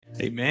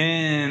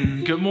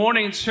Amen. Good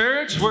morning,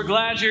 church. We're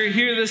glad you're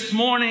here this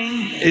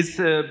morning. It's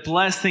a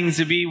blessing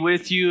to be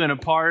with you and a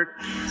part.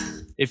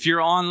 If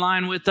you're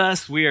online with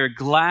us, we are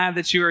glad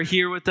that you are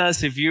here with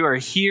us. If you are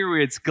here,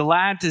 it's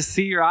glad to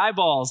see your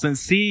eyeballs and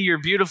see your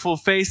beautiful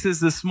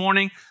faces this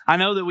morning. I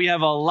know that we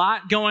have a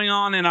lot going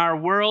on in our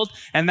world,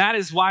 and that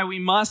is why we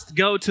must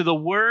go to the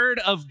Word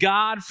of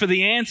God for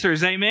the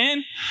answers.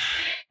 Amen?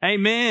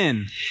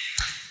 Amen.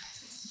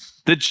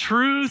 The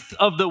truth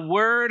of the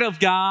Word of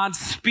God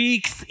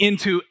speaks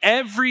into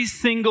every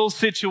single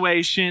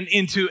situation,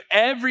 into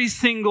every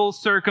single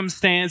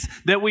circumstance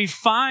that we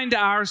find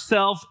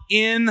ourselves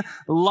in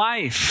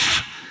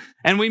life.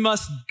 And we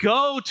must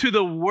go to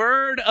the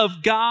Word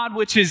of God,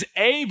 which is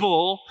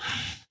able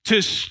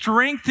to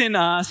strengthen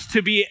us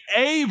to be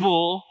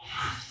able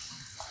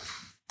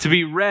to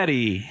be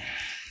ready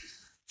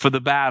for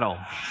the battle.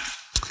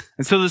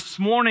 And so this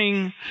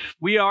morning,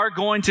 we are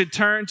going to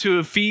turn to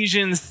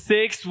Ephesians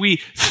 6. We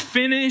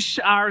finish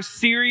our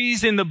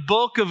series in the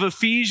book of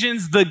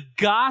Ephesians, the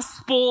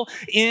gospel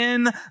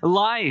in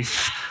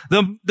life.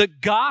 The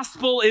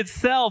gospel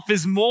itself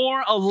is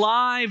more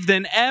alive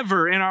than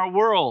ever in our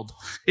world.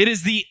 It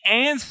is the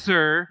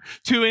answer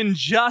to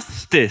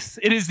injustice.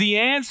 It is the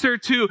answer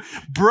to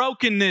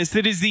brokenness.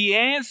 It is the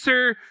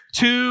answer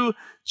to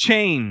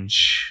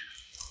change.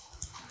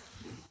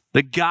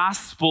 The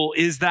gospel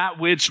is that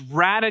which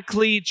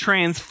radically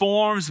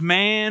transforms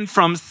man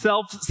from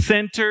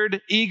self-centered,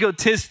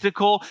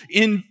 egotistical,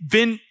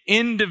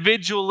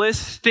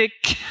 individualistic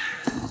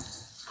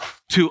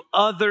to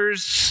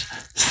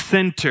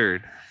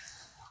others-centered,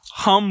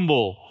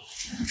 humble,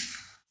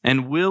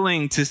 and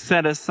willing to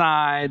set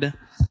aside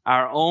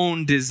our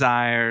own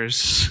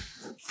desires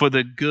for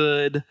the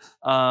good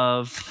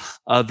of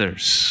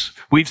others.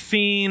 We've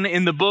seen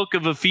in the book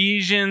of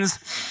Ephesians,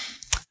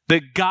 the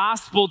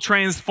gospel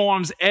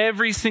transforms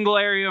every single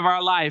area of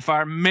our life,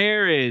 our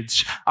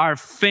marriage, our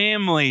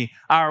family,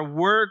 our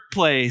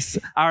workplace,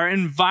 our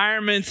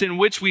environments in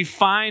which we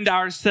find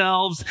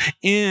ourselves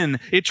in.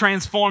 It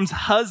transforms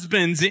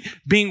husbands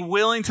being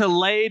willing to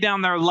lay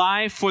down their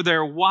life for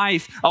their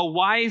wife, a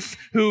wife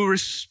who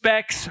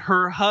respects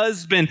her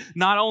husband,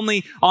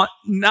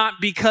 not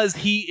because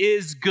he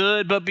is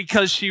good, but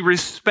because she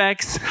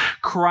respects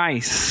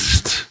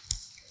Christ.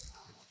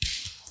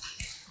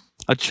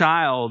 A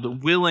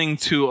child willing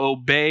to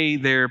obey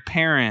their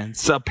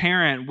parents, a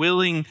parent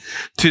willing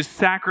to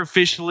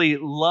sacrificially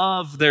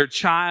love their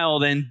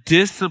child and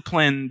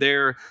discipline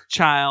their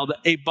child,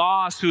 a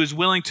boss who is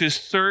willing to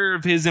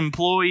serve his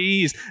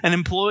employees, an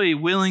employee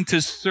willing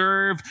to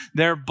serve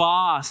their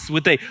boss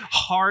with a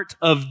heart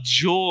of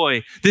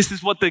joy. This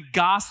is what the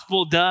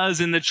gospel does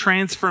in the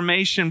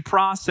transformation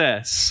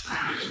process.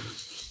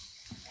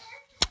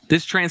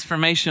 This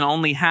transformation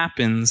only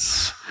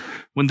happens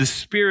when the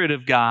Spirit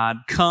of God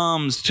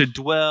comes to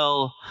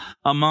dwell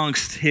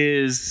amongst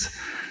His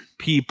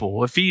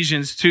people.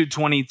 Ephesians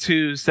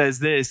 2:22 says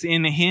this,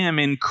 in Him,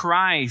 in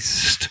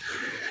Christ,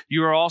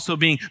 you are also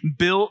being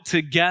built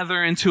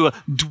together into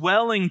a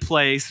dwelling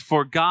place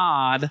for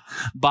God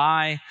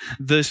by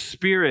the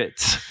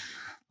Spirit.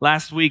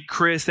 Last week,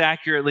 Chris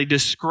accurately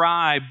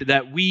described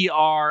that we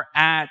are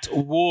at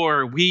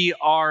war. We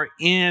are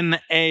in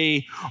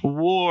a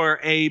war,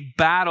 a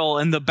battle,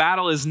 and the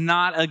battle is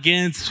not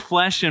against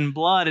flesh and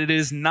blood. It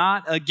is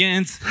not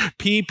against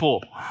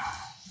people.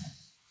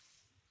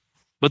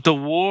 But the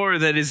war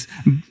that is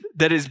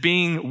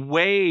being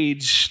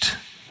waged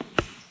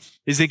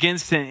is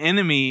against an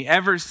enemy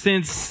ever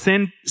since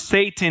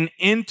Satan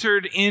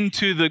entered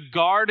into the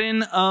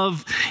Garden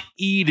of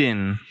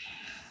Eden.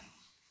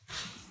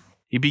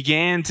 He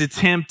began to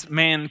tempt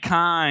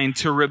mankind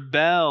to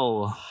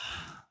rebel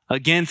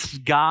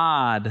against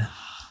God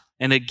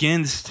and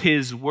against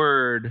His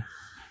word.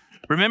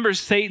 Remember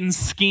Satan's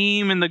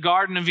scheme in the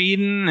Garden of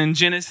Eden in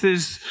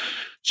Genesis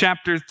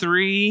chapter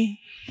 3?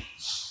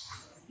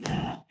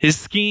 His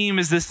scheme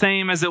is the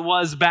same as it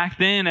was back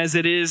then as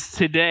it is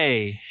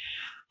today,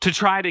 to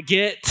try to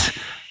get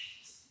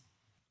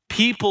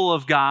people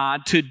of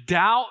God to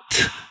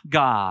doubt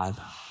God,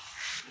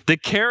 the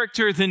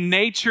character, the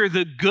nature,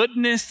 the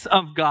goodness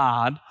of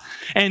God,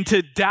 and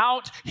to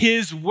doubt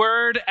His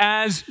word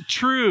as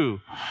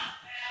true.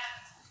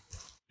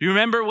 You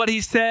remember what He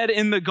said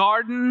in the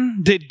garden?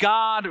 Did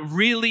God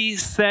really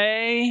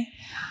say,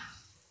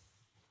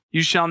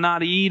 you shall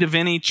not eat of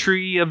any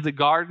tree of the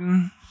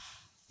garden?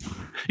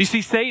 You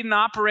see, Satan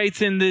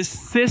operates in this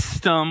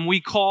system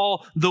we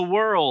call the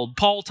world.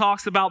 Paul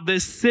talks about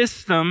this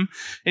system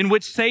in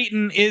which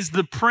Satan is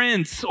the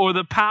prince or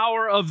the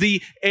power of the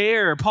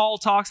air. Paul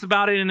talks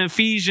about it in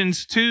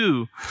Ephesians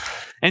 2.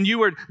 And you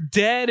were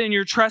dead in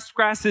your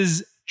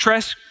trespasses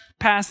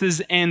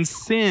and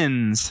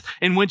sins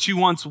in which you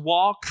once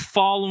walked,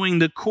 following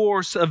the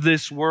course of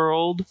this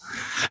world,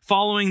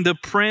 following the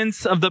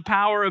prince of the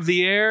power of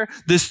the air,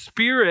 the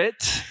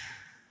spirit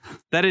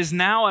that is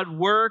now at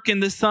work in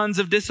the sons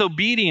of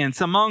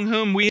disobedience, among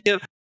whom we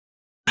have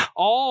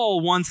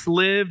All once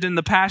lived in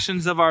the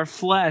passions of our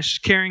flesh,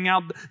 carrying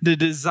out the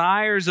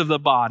desires of the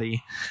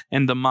body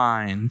and the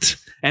mind.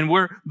 And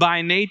we're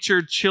by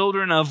nature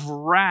children of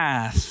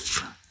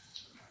wrath,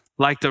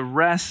 like the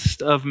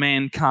rest of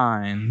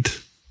mankind.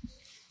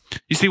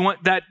 You see,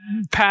 what that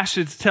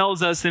passage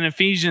tells us in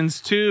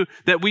Ephesians 2,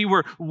 that we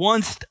were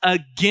once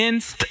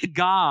against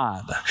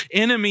God,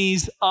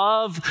 enemies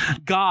of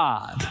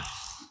God.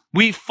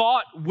 We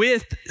fought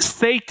with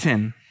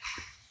Satan.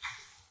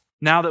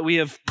 Now that we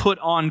have put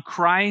on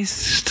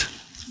Christ,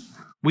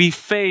 we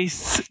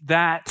face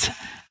that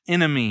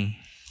enemy.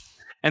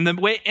 And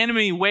the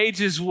enemy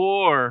wages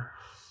war.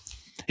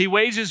 He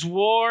wages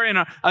war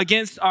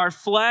against our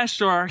flesh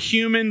or our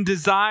human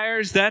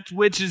desires, that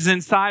which is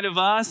inside of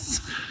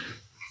us.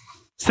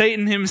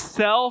 Satan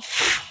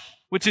himself,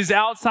 which is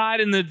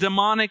outside in the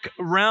demonic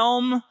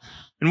realm,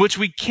 in which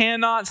we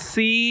cannot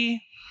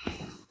see.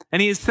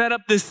 And he has set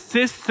up this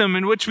system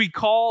in which we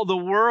call the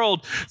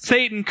world.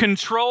 Satan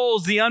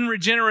controls the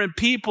unregenerate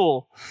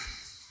people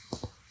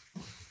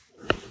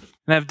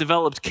and have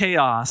developed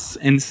chaos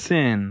and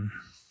sin.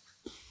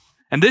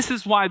 And this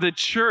is why the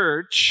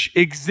church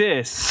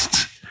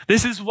exists.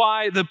 This is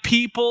why the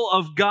people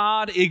of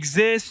God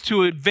exist,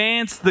 to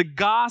advance the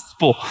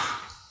gospel.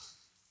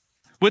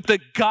 With the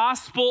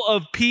gospel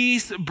of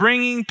peace,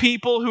 bringing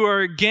people who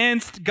are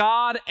against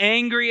God,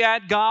 angry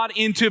at God,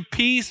 into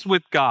peace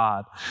with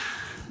God.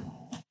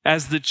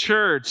 As the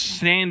church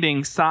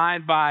standing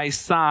side by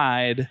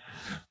side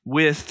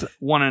with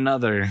one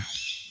another.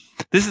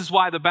 This is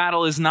why the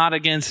battle is not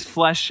against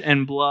flesh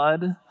and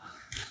blood,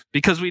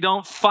 because we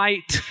don't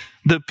fight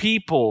the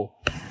people.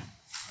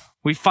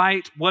 We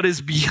fight what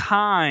is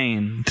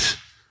behind,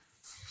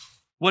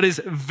 what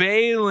is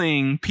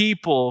veiling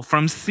people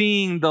from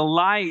seeing the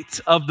light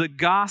of the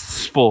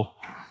gospel.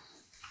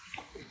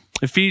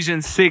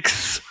 Ephesians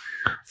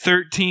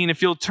 6:13,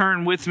 if you'll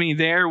turn with me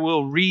there,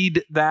 we'll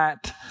read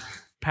that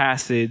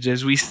passage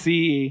as we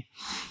see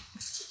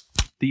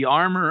the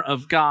armor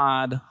of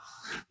God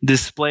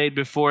displayed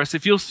before us.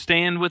 If you'll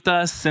stand with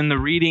us in the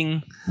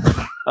reading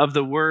of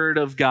the word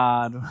of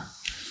God,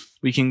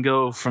 we can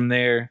go from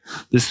there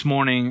this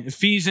morning.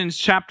 Ephesians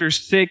chapter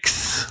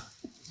 6,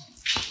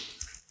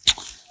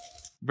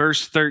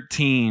 verse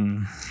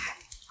 13.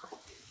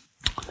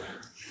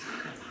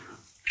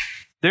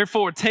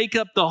 Therefore, take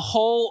up the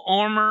whole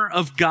armor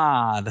of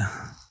God,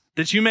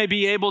 that you may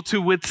be able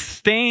to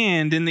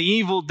withstand in the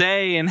evil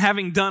day, and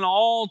having done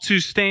all to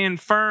stand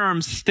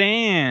firm,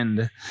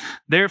 stand.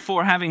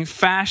 Therefore, having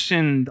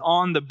fashioned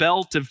on the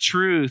belt of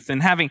truth,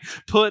 and having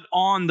put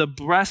on the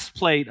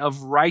breastplate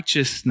of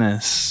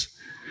righteousness,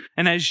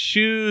 and as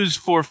shoes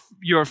for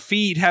your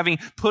feet, having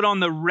put on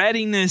the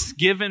readiness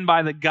given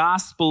by the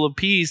gospel of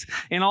peace.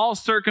 In all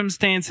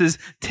circumstances,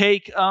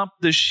 take up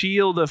the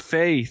shield of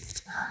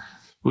faith,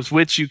 with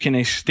which you can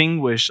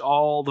extinguish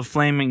all the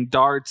flaming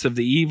darts of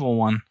the evil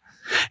one.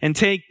 And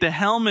take the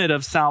helmet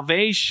of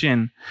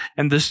salvation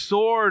and the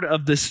sword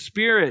of the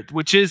Spirit,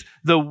 which is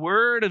the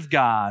word of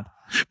God,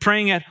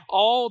 praying at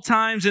all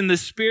times in the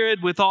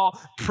Spirit with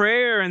all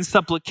prayer and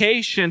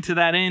supplication. To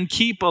that end,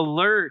 keep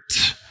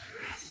alert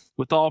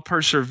with all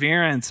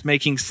perseverance,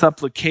 making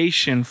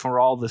supplication for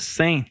all the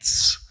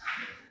saints.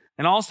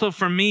 And also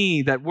for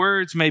me, that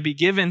words may be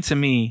given to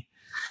me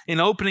in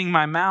opening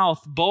my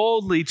mouth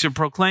boldly to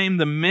proclaim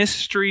the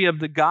mystery of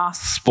the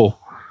gospel,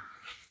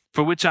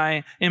 for which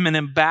I am an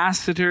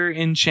ambassador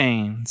in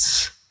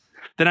chains,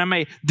 that I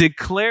may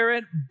declare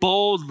it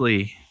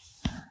boldly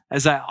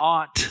as I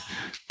ought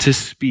to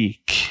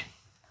speak.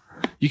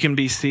 You can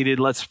be seated.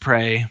 Let's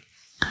pray.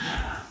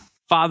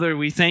 Father,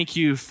 we thank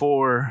you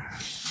for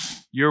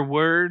your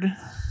word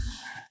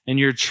and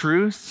your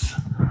truth.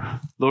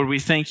 Lord, we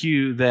thank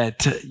you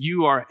that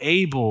you are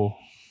able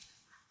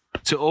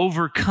to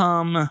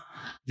overcome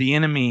the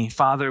enemy.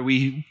 Father,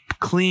 we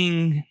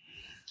cling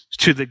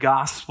to the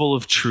gospel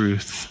of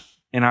truth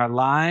in our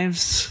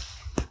lives,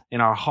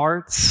 in our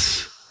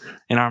hearts,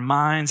 in our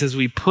minds as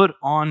we put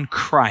on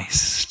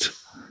Christ.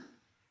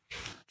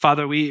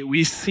 Father,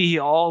 we see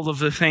all of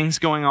the things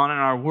going on in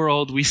our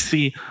world. We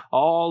see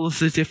all of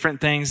the different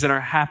things that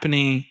are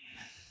happening.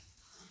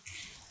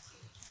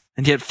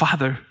 And yet,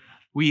 Father,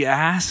 we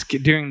ask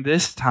during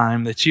this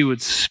time that you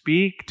would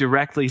speak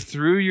directly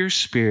through your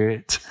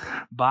Spirit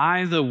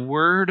by the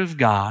word of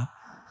God,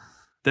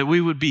 that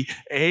we would be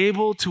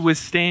able to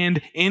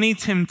withstand any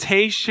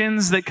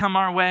temptations that come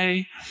our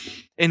way,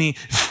 any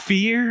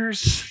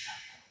fears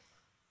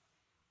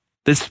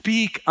that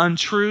speak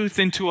untruth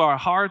into our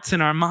hearts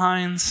and our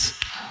minds,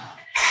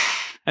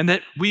 and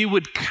that we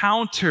would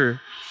counter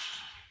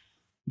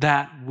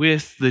that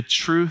with the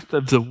truth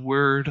of the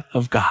word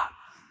of God.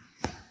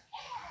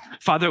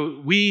 Father,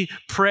 we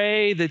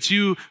pray that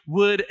you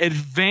would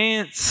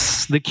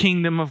advance the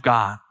kingdom of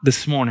God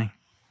this morning.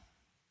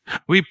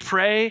 We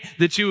pray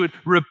that you would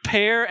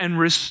repair and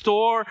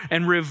restore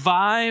and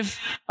revive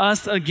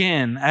us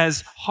again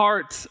as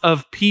hearts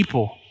of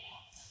people.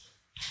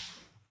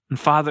 And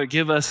Father,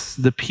 give us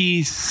the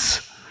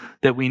peace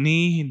that we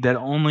need that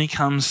only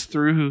comes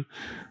through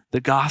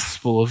the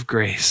gospel of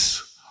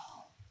grace.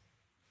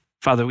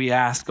 Father, we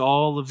ask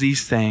all of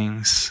these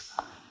things.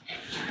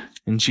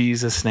 In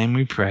Jesus' name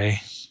we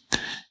pray.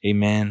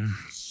 Amen.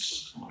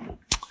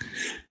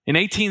 In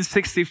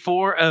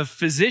 1864, a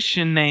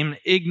physician named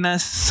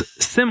Ignaz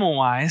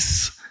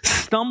Semmelweis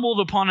stumbled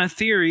upon a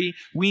theory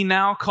we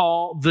now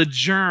call the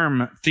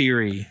germ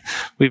theory.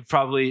 We've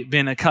probably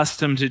been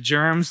accustomed to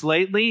germs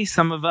lately,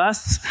 some of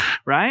us,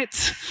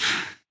 right?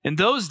 In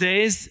those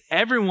days,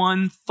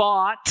 everyone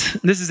thought,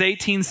 this is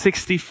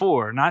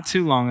 1864, not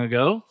too long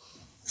ago,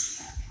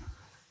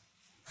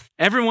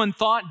 everyone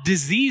thought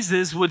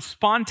diseases would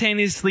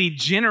spontaneously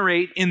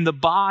generate in the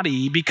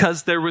body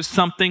because there was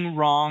something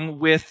wrong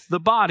with the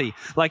body,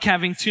 like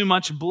having too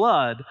much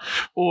blood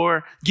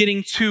or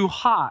getting too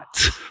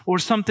hot or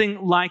something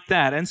like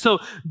that. And so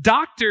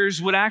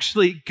doctors would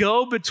actually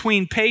go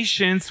between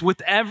patients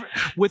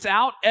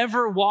without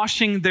ever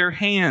washing their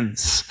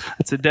hands.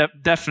 That's a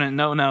definite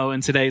no-no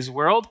in today's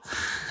world.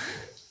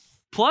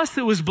 Plus,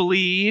 it was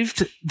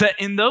believed that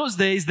in those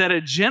days that a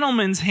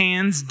gentleman's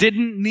hands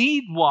didn't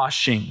need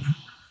washing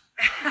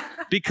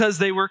because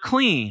they were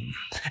clean.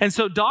 And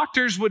so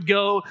doctors would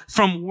go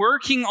from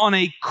working on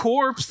a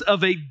corpse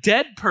of a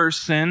dead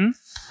person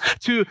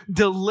to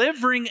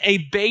delivering a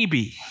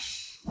baby.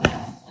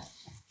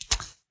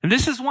 And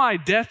this is why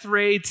death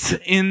rates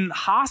in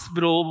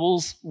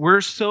hospitals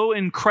were so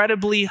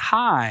incredibly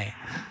high.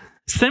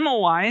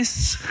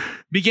 Semmelweis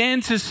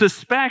began to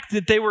suspect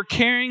that they were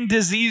carrying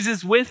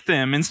diseases with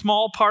them in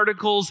small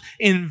particles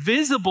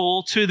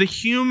invisible to the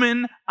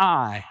human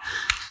eye.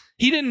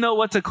 He didn't know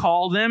what to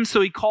call them, so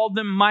he called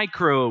them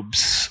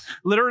microbes,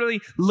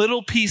 literally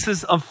little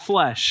pieces of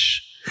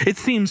flesh. It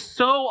seems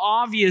so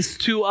obvious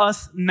to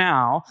us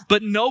now,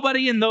 but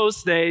nobody in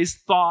those days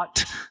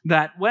thought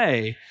that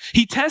way.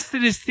 He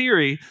tested his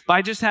theory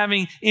by just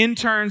having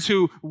interns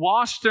who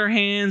washed their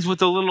hands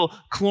with a little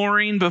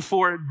chlorine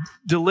before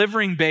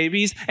delivering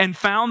babies and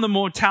found the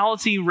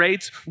mortality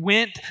rates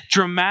went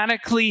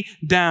dramatically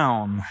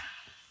down.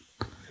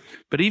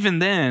 But even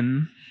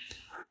then,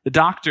 the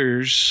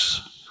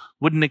doctors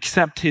wouldn't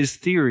accept his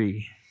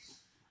theory,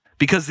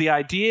 because the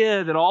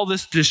idea that all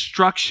this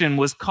destruction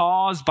was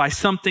caused by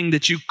something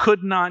that you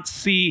could not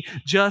see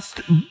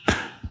just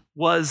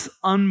was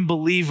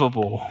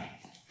unbelievable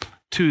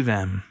to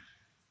them.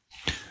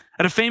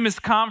 At a famous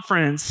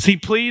conference, he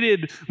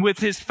pleaded with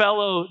his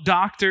fellow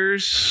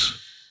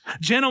doctors,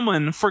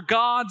 "Gentlemen, for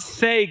God's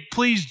sake,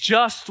 please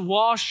just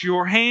wash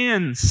your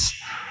hands."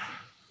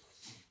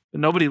 But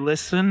nobody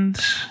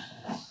listened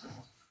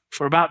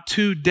for about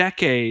 2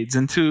 decades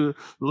until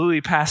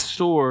Louis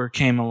Pasteur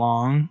came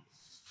along.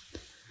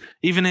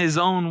 Even his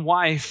own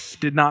wife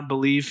did not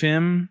believe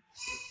him.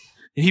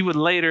 He would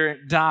later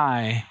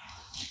die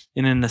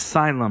in an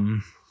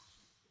asylum.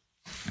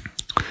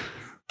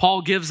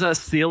 Paul gives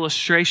us the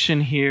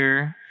illustration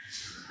here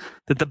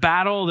that the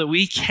battle that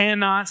we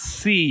cannot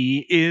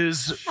see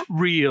is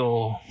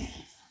real.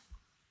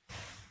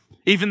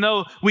 Even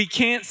though we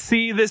can't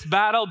see this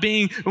battle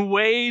being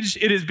waged,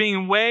 it is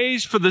being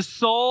waged for the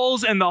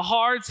souls and the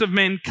hearts of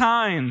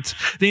mankind.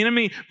 The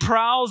enemy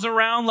prowls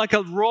around like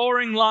a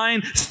roaring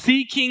lion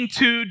seeking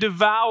to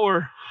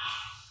devour.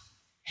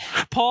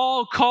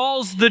 Paul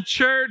calls the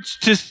church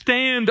to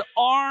stand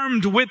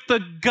armed with the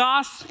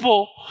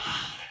gospel,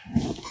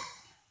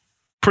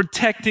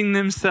 protecting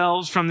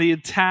themselves from the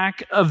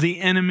attack of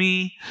the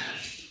enemy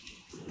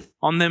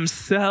on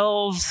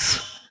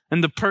themselves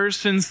and the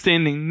person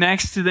standing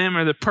next to them,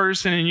 or the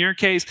person, in your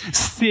case,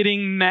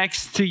 sitting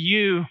next to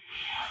you.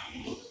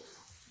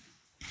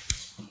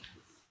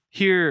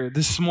 Hear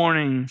this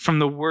morning from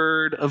the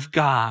Word of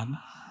God.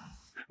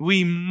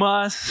 We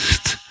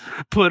must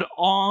put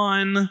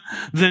on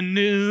the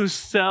new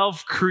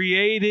self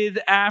created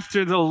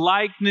after the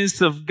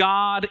likeness of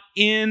God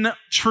in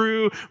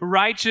true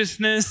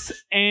righteousness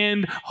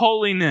and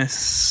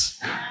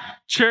holiness.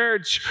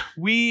 Church,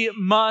 we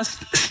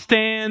must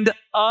stand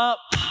up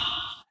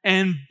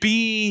and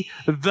be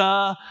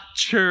the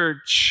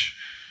church.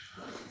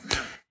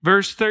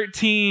 Verse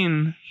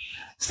 13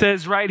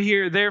 says right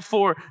here,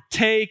 "Therefore,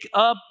 take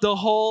up the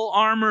whole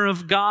armor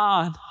of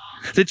God,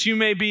 that you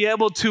may be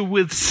able to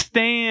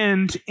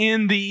withstand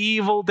in the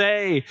evil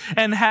day,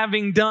 and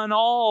having done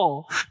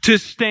all, to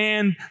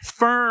stand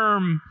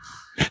firm.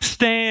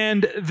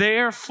 Stand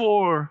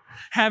therefore,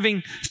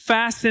 having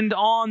fastened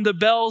on the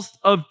belt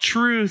of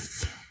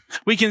truth."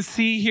 We can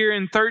see here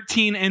in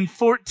 13 and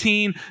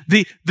 14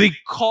 the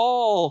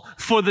call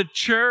for the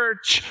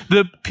church,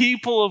 the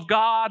people of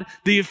God,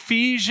 the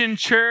Ephesian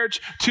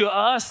church, to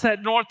us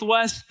at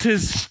Northwest to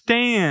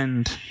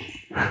stand.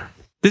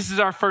 This is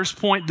our first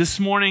point this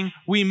morning.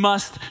 We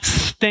must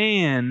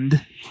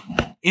stand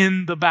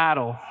in the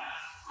battle,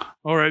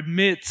 or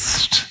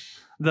amidst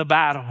the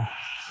battle.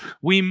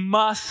 We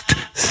must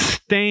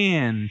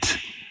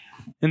stand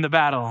in the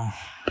battle.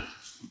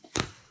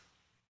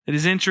 It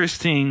is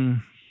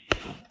interesting.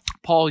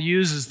 Paul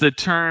uses the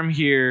term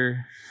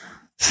here,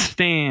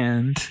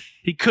 stand.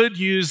 He could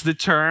use the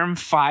term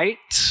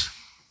fight.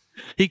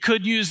 He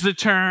could use the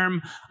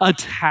term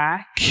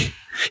attack.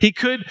 He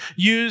could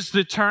use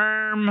the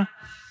term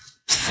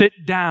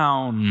sit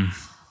down.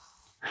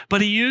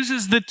 But he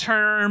uses the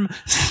term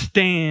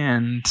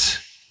stand.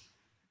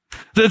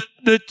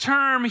 The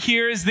term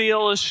here is the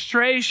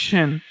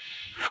illustration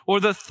or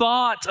the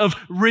thought of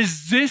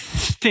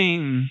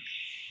resisting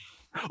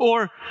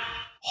or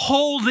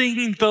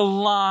holding the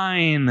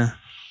line.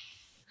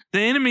 The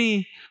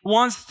enemy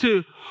wants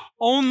to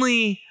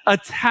only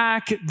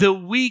attack the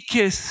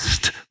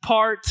weakest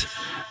part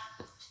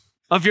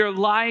of your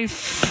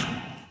life.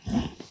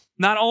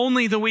 Not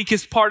only the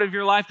weakest part of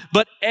your life,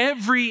 but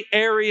every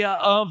area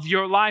of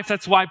your life.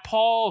 That's why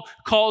Paul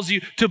calls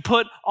you to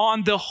put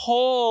on the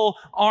whole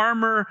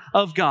armor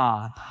of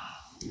God.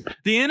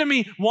 The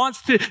enemy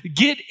wants to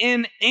get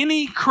in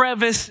any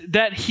crevice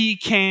that he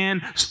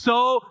can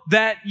so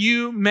that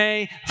you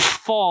may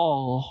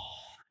fall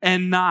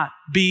and not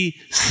be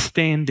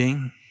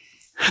standing.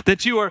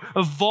 That you are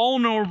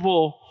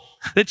vulnerable,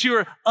 that you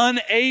are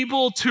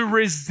unable to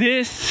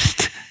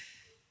resist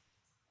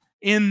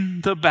in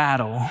the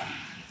battle.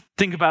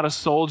 Think about a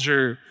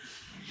soldier.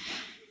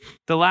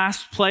 The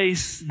last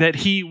place that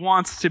he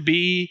wants to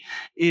be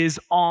is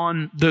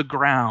on the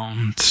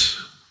ground.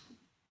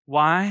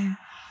 Why?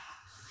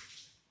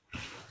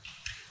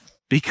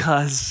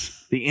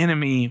 Because the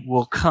enemy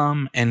will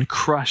come and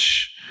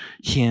crush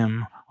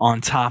him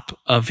on top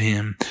of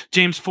him.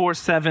 James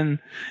 4:7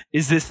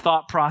 is this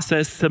thought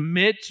process.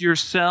 Submit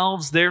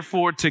yourselves,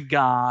 therefore, to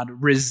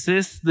God.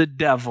 Resist the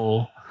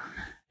devil,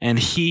 and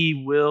he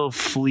will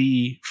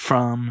flee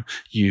from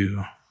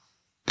you.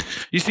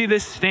 You see,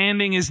 this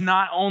standing is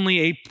not only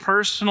a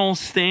personal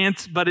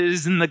stance, but it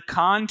is in the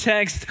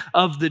context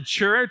of the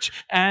church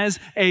as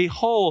a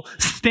whole.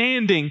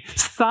 Standing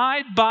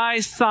side by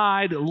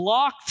side,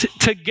 locked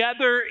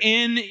together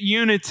in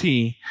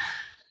unity.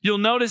 You'll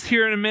notice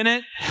here in a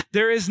minute,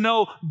 there is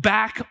no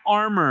back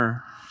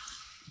armor.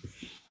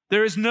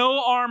 There is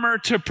no armor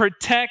to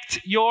protect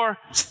your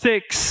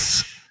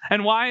six.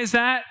 And why is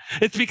that?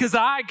 It's because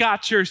I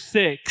got your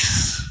six.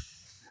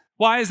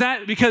 Why is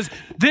that? Because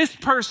this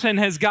person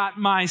has got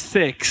my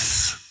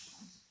six.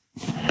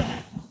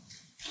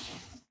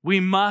 We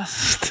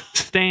must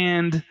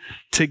stand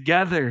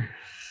together.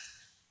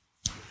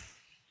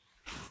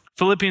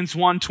 Philippians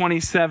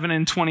 1:27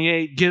 and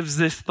 28 gives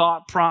this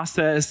thought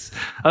process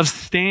of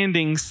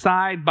standing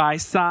side by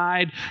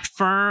side,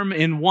 firm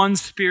in one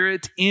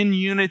spirit, in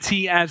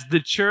unity as the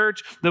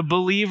church, the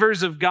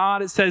believers of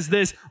God. It says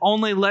this,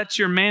 only let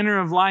your manner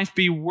of life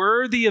be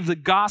worthy of the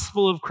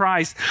gospel of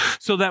Christ,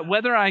 so that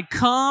whether I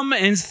come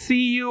and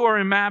see you or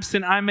am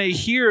absent, I may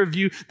hear of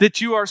you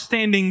that you are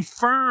standing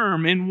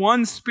firm in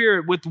one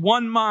spirit with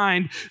one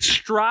mind,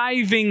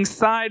 striving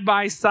side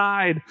by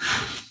side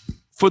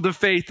for the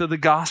faith of the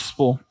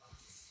gospel,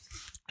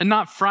 and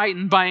not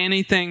frightened by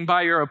anything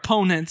by your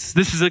opponents.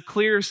 This is a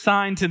clear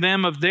sign to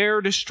them of their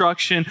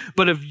destruction,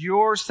 but of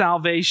your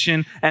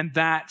salvation, and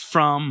that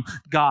from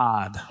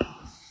God.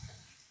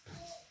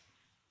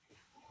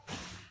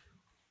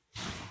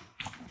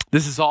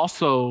 This is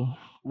also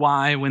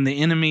why when the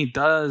enemy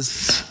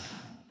does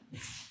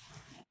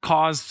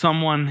cause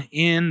someone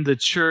in the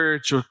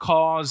church or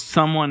cause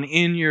someone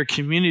in your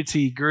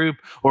community group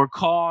or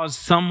cause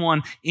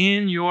someone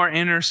in your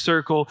inner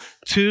circle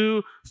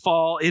to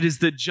fall, it is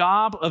the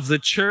job of the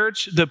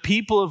church, the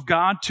people of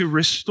God, to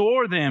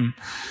restore them.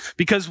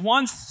 Because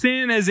once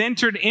sin has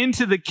entered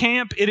into the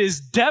camp, it is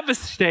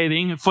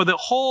devastating for the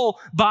whole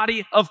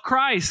body of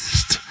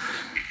Christ.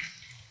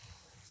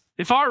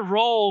 If our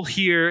role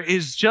here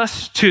is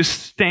just to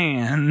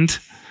stand,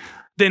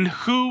 then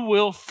who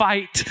will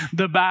fight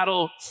the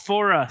battle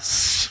for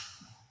us?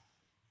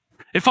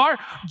 If our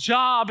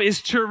job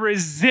is to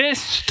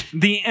resist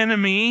the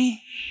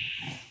enemy,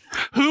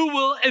 who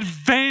will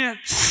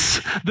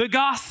advance the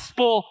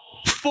gospel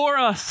for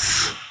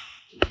us?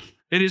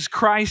 It is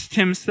Christ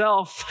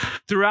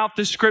himself throughout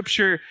the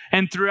scripture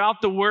and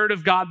throughout the word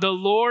of God. The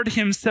Lord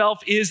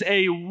himself is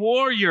a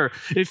warrior.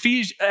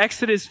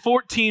 Exodus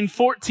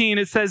 14:14,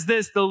 it says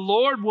this, the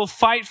Lord will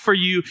fight for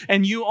you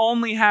and you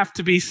only have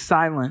to be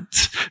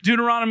silent.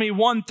 Deuteronomy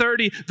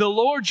 1:30, the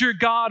Lord your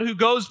God who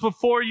goes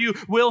before you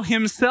will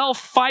himself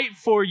fight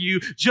for you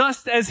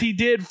just as he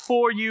did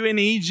for you in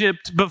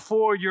Egypt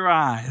before your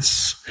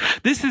eyes.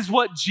 This is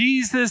what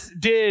Jesus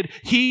did.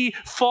 He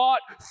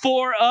fought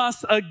for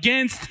us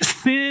against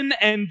sin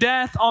and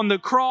death on the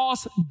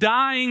cross,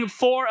 dying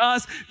for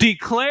us,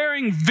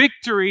 declaring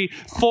victory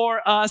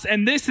for us.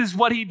 And this is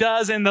what he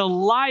does in the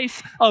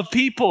life of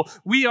people.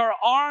 We are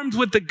armed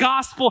with the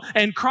gospel,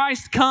 and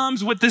Christ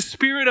comes with the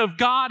Spirit of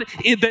God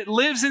that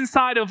lives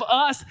inside of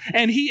us,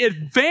 and he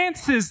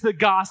advances the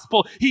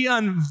gospel. He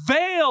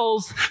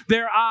unveils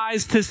their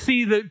eyes to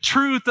see the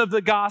truth of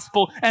the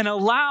gospel and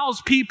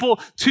allows people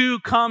to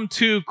come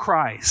to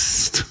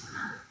Christ.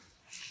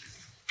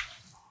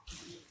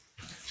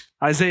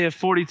 Isaiah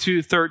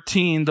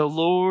 42:13, the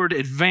Lord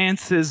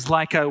advances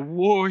like a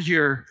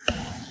warrior.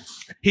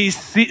 He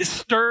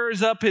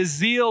stirs up his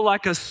zeal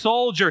like a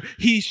soldier.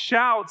 He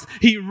shouts,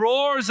 he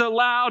roars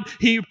aloud,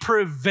 he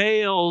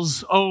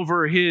prevails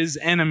over his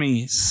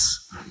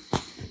enemies.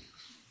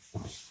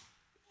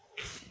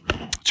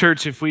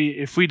 Church, if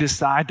we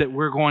decide that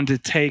we're going to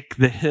take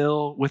the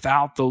hill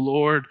without the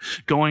Lord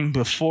going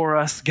before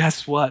us,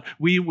 guess what?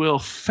 We will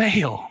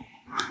fail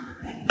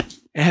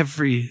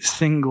every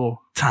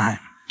single time.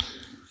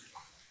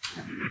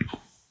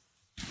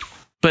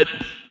 But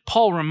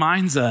Paul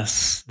reminds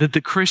us that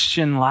the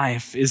Christian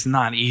life is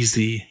not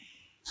easy.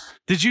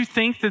 Did you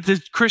think that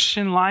the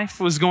Christian life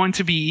was going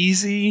to be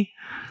easy?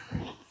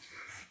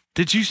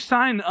 Did you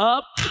sign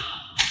up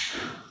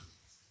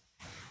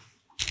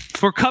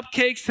for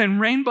cupcakes and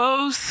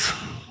rainbows?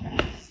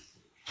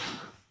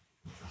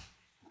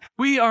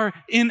 We are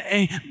in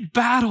a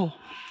battle.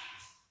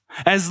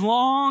 As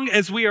long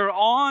as we are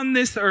on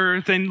this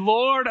earth and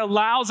Lord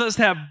allows us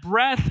to have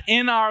breath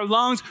in our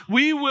lungs,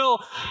 we will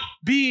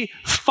be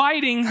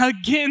fighting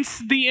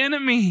against the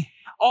enemy.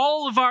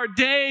 All of our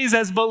days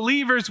as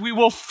believers, we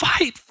will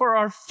fight for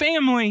our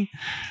family.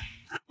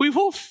 We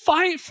will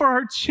fight for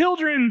our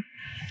children.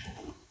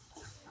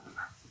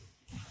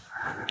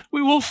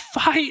 We will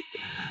fight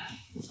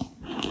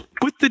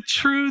with the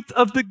truth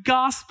of the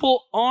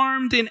gospel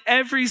armed in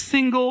every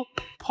single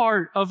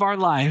part of our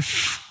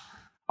life.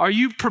 Are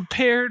you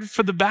prepared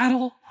for the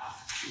battle?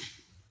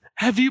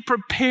 Have you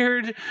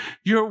prepared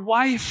your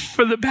wife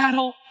for the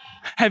battle?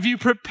 Have you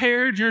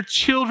prepared your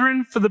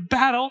children for the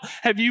battle?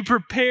 Have you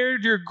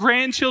prepared your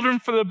grandchildren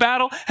for the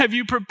battle? Have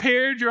you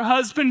prepared your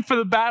husband for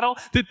the battle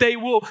that they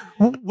will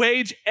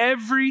wage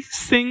every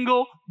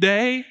single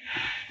day?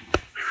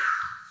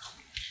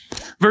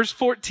 Verse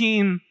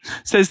 14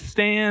 says,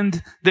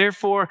 "Stand,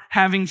 therefore,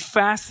 having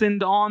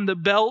fastened on the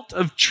belt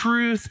of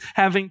truth,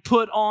 having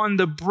put on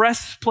the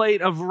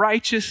breastplate of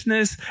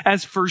righteousness,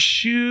 as for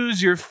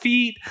shoes your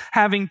feet,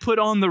 having put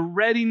on the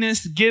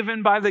readiness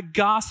given by the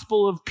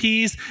gospel of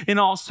peace in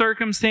all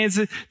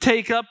circumstances,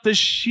 take up the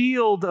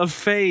shield of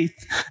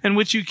faith, in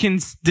which you can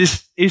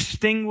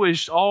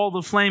extinguish all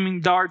the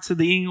flaming darts of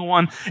the evil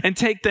one, and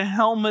take the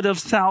helmet of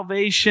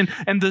salvation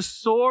and the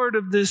sword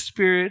of the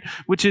Spirit,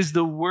 which is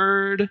the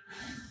word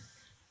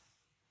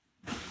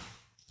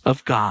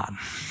of God."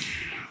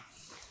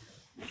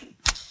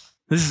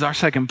 This is our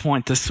second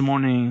point this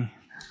morning.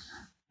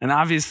 And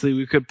obviously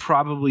we could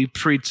probably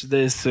preach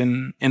this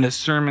in a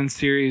sermon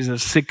series of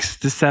 6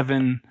 to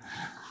 7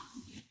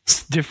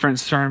 different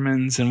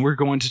sermons, and we're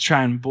going to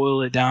try and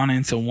boil it down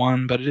into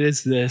one, but it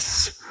is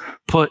this: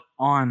 put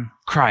on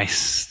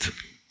Christ.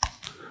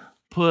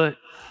 Put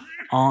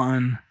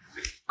on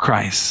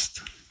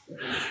Christ.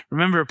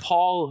 Remember,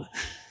 Paul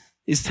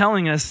is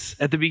telling us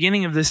at the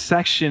beginning of this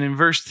section in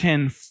verse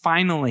 10,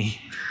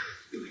 finally.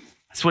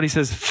 That's what he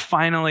says,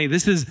 finally.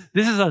 This is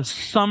a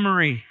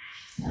summary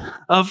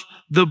of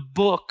the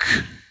book.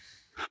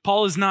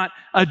 Paul is not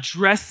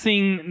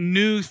addressing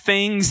new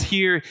things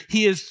here.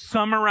 He is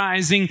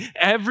summarizing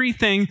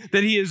everything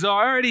that he has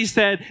already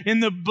said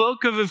in the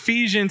book of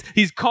Ephesians.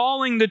 He's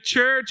calling the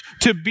church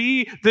to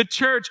be the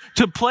church,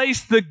 to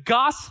place the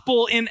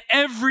gospel in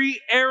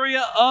every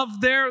area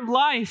of their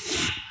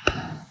life.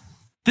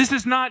 This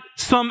is not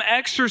some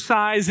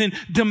exercise in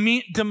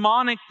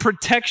demonic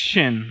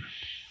protection.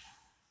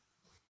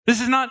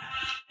 This is not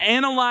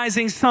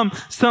analyzing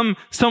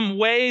some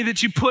way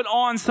that you put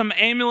on some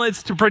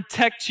amulets to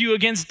protect you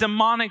against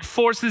demonic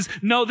forces.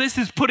 No, this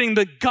is putting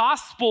the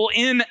gospel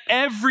in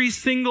every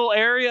single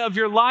area of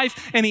your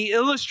life, and he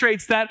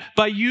illustrates that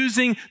by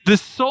using the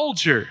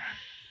soldier.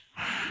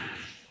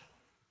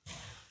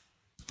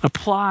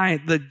 Apply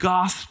the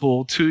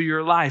gospel to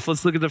your life.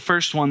 Let's look at the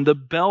first one, the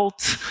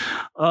belt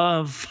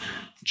of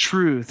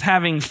truth.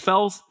 Having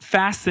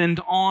fastened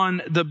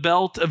on the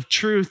belt of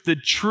truth, the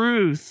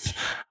truth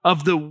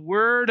of the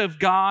word of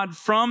God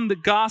from the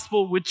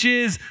gospel, which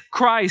is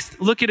Christ.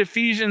 Look at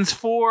Ephesians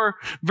 4,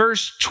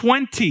 verse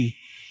 20.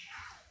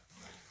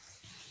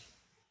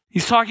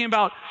 He's talking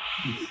about,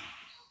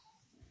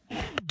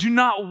 do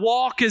not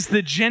walk as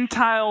the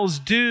Gentiles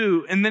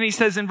do. And then he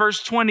says in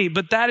verse 20,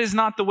 but that is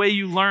not the way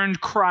you learned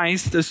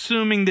Christ,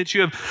 assuming that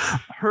you have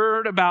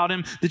heard about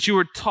him, that you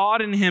were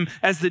taught in him,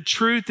 as the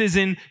truth is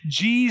in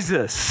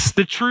Jesus.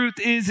 The truth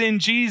is in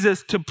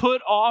Jesus, to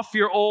put off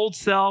your old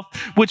self,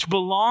 which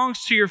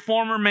belongs to your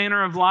former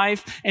manner of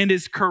life and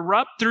is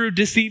corrupt through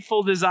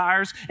deceitful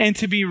desires, and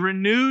to be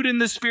renewed in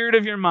the spirit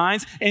of your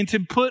minds, and to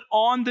put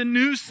on the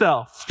new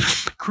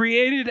self,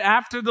 created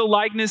after the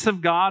likeness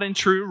of God in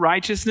true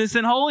righteousness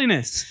and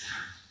holiness.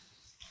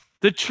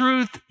 The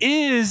truth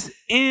is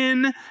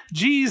in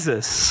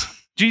Jesus.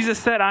 Jesus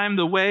said, I am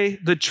the way,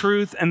 the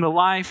truth, and the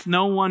life.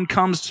 No one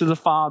comes to the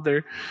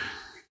Father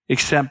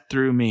except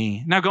through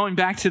me. Now, going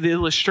back to the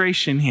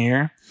illustration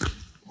here,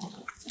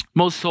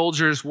 most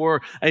soldiers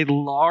wore a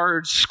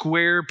large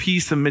square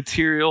piece of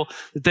material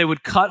that they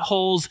would cut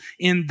holes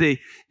in the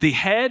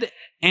head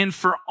and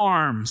for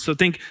arms. So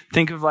think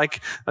of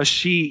like a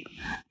sheet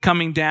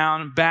coming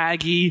down,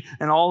 baggy,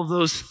 and all of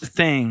those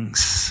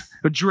things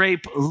would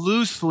drape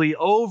loosely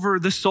over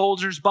the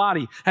soldier's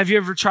body. Have you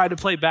ever tried to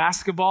play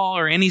basketball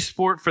or any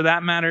sport for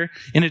that matter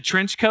in a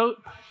trench coat?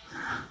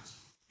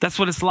 That's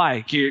what it's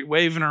like. You're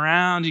waving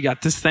around, you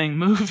got this thing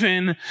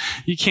moving,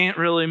 you can't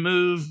really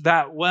move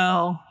that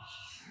well.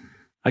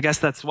 I guess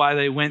that's why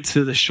they went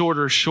to the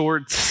shorter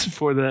shorts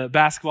for the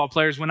basketball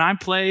players. When I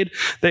played,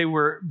 they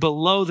were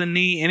below the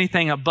knee.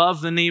 Anything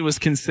above the knee was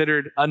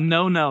considered a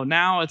no-no.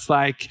 Now it's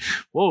like,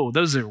 whoa,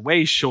 those are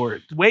way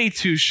short, way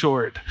too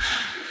short.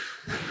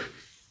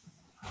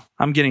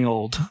 I'm getting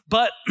old.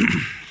 But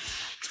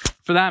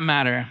for that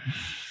matter,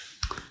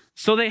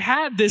 so they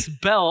had this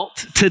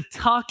belt to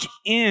tuck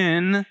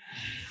in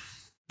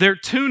their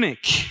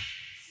tunic.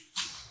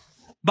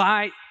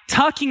 By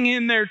tucking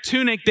in their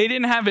tunic, they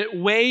didn't have it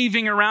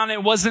waving around.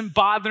 It wasn't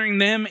bothering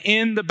them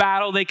in the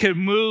battle. They could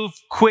move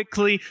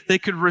quickly. They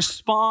could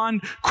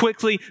respond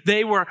quickly.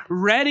 They were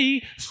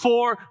ready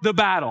for the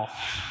battle.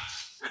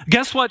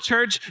 Guess what,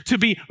 church? To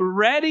be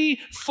ready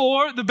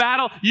for the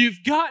battle,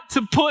 you've got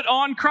to put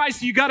on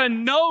Christ. You got to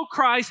know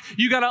Christ.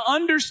 You got to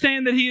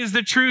understand that he is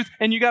the truth,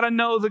 and you got to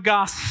know the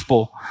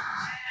gospel.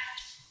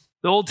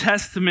 The Old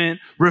Testament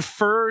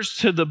refers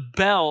to the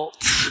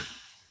belt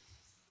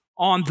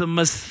on the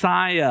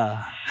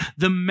Messiah,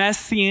 the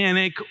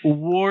messianic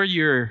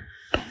warrior.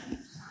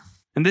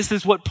 And this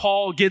is what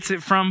Paul gets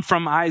it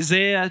from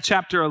Isaiah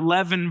chapter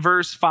 11,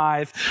 verse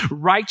 5.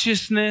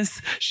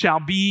 Righteousness shall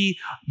be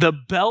the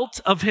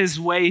belt of his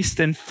waist,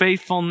 and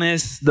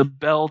faithfulness the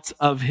belt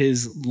of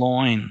his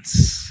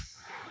loins.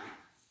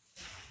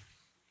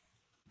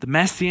 The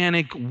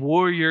messianic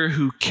warrior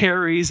who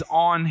carries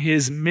on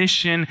his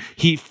mission,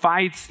 he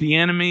fights the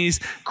enemies.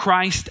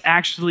 Christ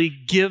actually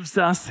gives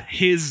us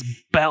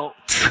his belt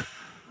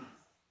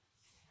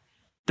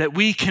that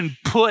we can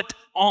put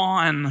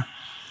on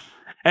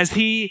as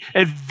he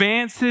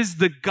advances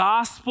the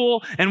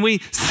gospel, and we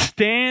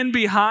stand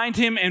behind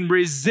him and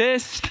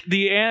resist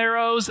the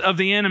arrows of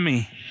the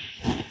enemy.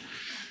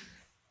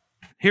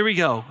 Here we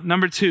go.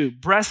 Number 2,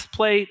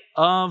 breastplate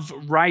of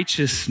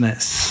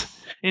righteousness.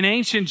 In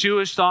ancient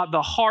Jewish thought,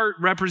 the heart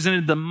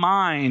represented the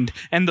mind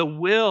and the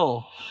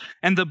will,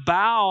 and the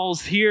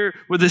bowels here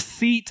were the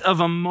seat of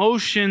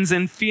emotions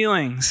and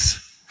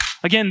feelings.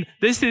 Again,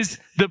 this is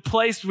the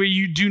place where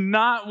you do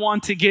not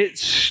want to get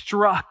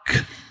struck.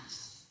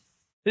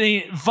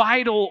 The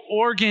vital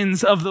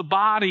organs of the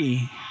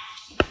body.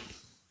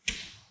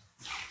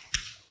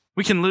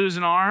 We can lose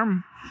an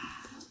arm,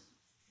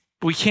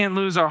 but we can't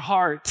lose our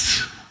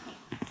hearts.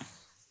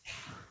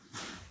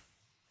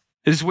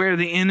 It is where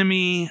the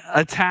enemy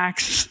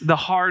attacks the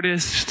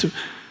hardest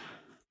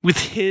with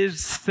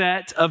his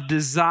set of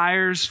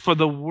desires for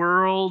the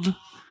world,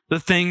 the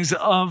things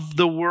of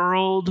the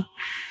world.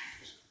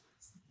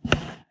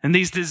 And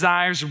these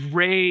desires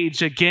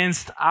rage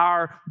against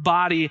our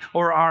body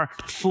or our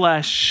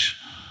flesh.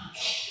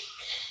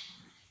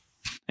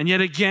 And yet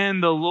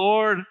again, the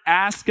Lord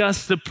asks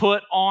us to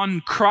put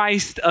on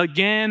Christ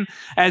again,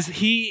 as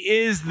he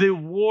is the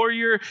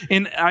warrior.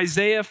 In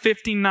Isaiah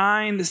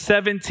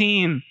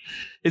 59:17,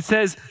 it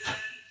says,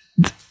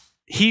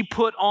 he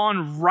put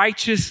on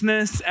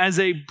righteousness as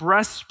a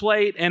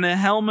breastplate and a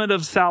helmet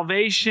of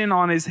salvation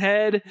on his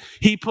head.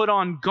 He put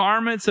on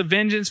garments of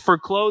vengeance for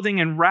clothing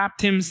and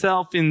wrapped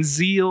himself in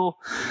zeal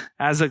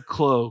as a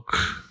cloak.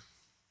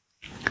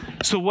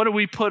 So what do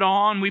we put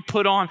on? We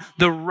put on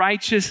the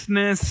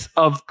righteousness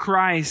of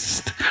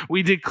Christ.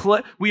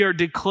 We are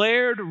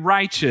declared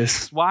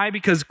righteous. Why?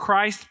 Because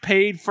Christ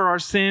paid for our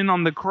sin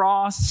on the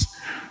cross.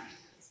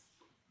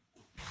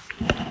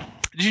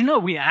 Did you know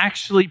we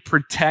actually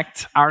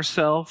protect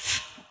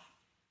ourselves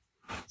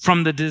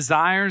from the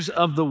desires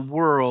of the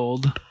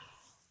world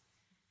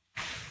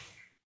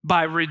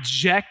by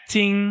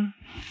rejecting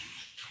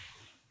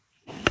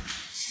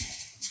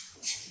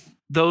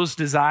those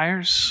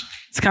desires?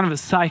 It's kind of a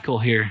cycle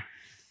here.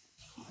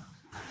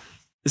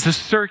 It's a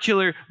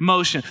circular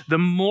motion. The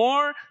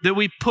more that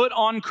we put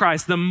on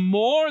Christ, the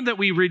more that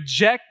we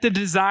reject the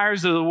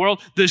desires of the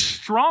world, the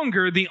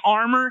stronger the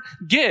armor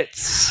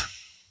gets.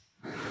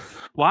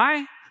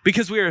 Why?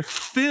 Because we are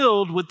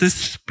filled with the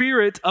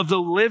Spirit of the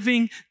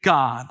living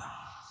God.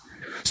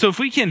 So if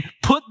we can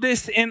put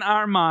this in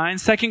our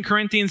minds, 2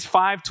 Corinthians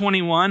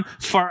 5:21,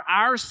 for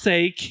our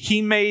sake,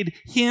 he made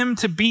him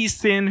to be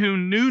sin who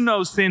knew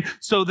no sin,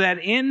 so that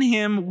in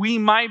him we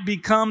might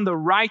become the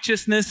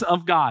righteousness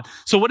of God.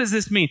 So what does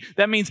this mean?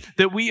 That means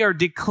that we are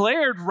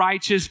declared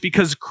righteous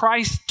because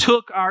Christ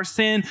took our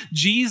sin,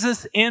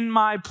 Jesus in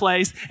my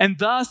place, and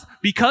thus,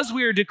 because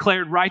we are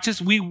declared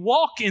righteous, we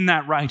walk in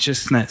that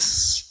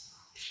righteousness.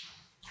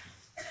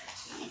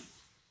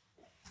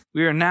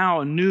 We are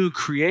now a new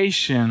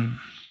creation,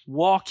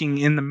 walking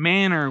in the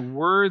manner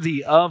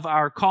worthy of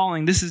our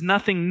calling. This is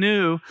nothing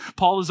new.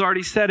 Paul has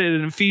already said it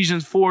in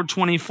Ephesians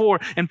 4:24,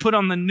 and put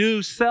on the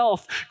new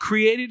self,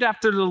 created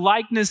after the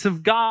likeness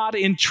of God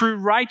in true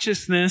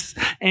righteousness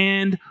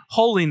and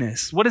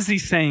holiness. What is he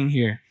saying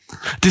here?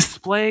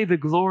 Display the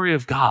glory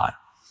of God.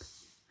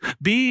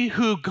 Be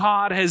who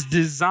God has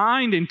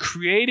designed and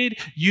created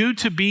you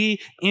to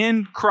be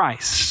in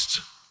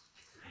Christ.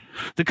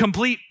 The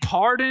complete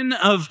pardon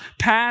of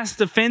past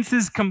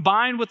offenses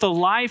combined with a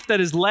life that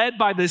is led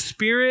by the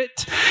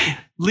Spirit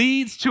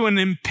leads to an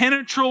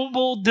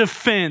impenetrable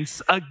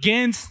defense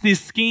against the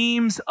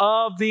schemes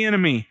of the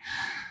enemy.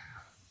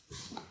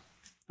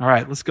 All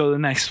right, let's go to the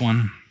next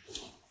one.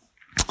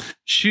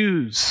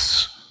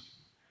 shoes.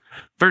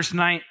 Verse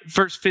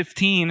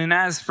 15, and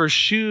as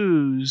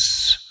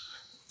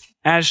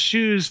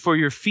shoes for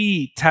your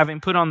feet, having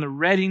put on the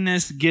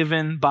readiness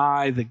given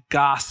by the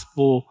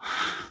gospel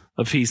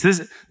of peace.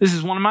 This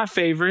is one of my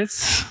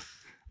favorites. I'm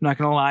not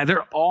going to lie.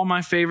 They're all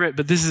my favorite,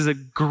 but this is a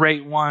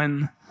great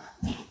one.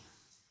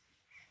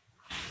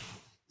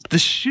 The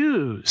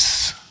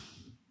shoes.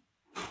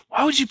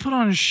 Why would you put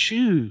on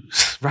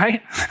shoes,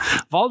 right?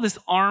 Of all this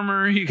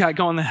armor you got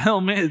going, the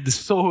helmet, the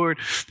sword,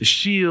 the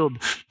shield,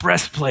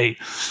 breastplate.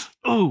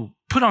 Oh,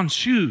 put on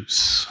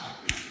shoes.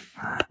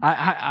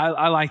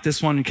 I like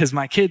this one because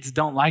my kids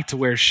don't like to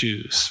wear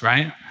shoes,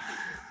 right?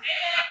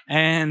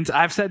 And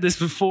I've said this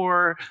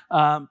before,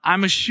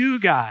 I'm a shoe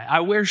guy. I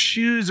wear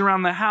shoes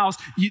around the house.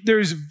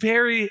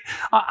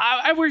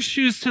 I wear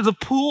shoes to the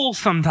pool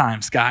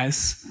sometimes,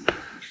 guys.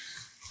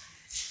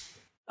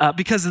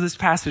 Because of this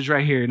passage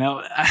right here.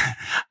 Now,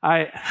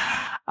 I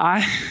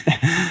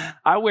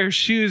wear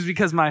shoes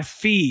because my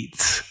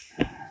feet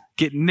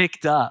get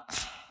nicked up.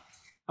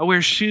 I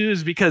wear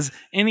shoes because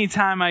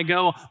anytime I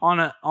go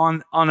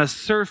on a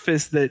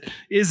surface that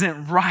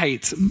isn't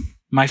right,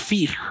 my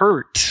feet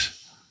hurt.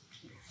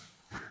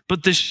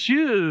 But the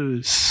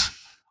shoes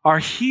are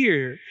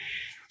here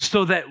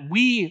so that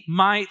we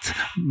might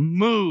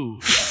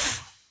move.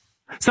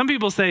 Some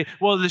people say,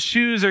 well, the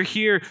shoes are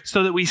here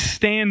so that we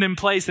stand in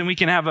place and we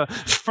can have a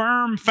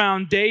firm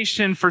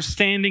foundation for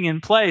standing in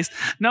place.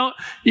 No,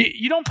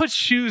 you don't put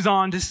shoes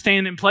on to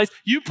stand in place.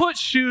 You put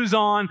shoes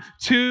on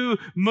to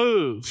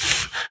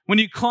move. When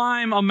you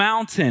climb a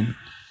mountain,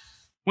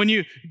 when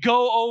you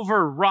go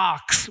over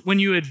rocks, when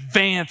you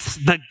advance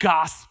the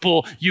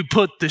gospel, you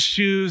put the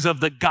shoes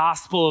of the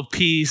gospel of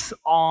peace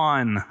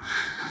on.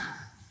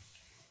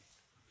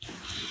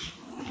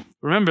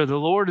 Remember, the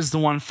Lord is the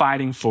one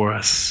fighting for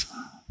us.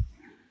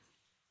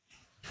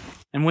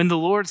 And when the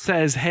Lord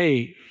says,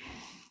 hey,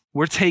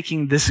 we're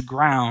taking this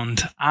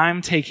ground,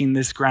 I'm taking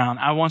this ground,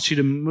 I want you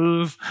to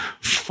move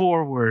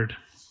forward.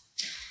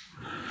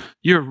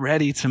 You're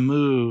ready to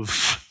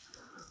move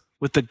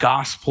with the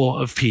gospel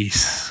of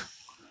peace.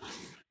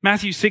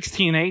 Matthew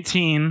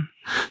 16:18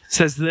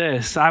 says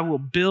this, I will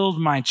build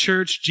my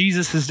church.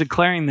 Jesus is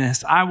declaring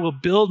this. I will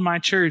build my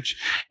church,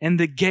 and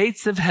the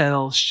gates of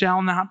hell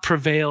shall not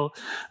prevail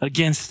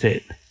against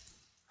it.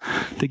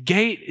 The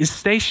gate is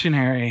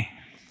stationary,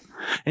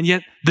 and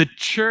yet the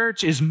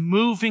church is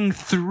moving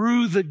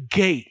through the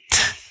gate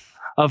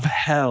of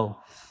hell.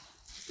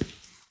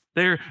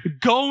 They're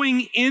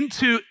going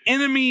into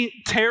enemy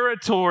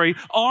territory,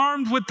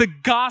 armed with the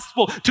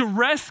gospel to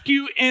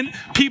rescue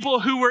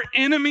people who were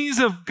enemies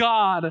of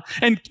God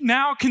and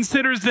now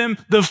considers them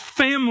the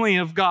family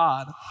of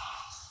God.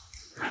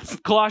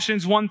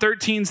 Colossians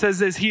 1:13 says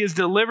this, He has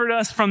delivered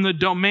us from the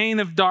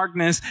domain of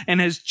darkness and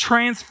has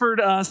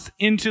transferred us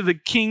into the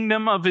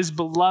kingdom of His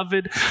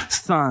beloved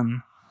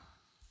Son.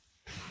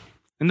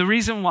 And the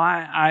reason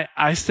why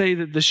I say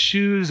that the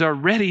shoes are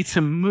ready to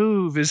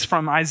move is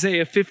from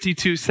Isaiah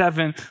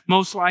 52:7,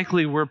 most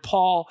likely where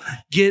Paul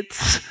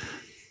gets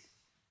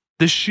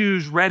the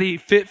shoes ready,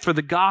 fit for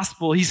the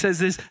gospel. He says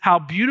this, how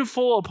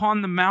beautiful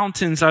upon the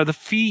mountains are the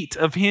feet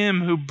of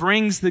him who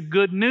brings the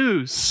good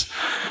news,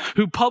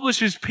 who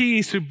publishes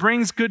peace, who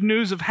brings good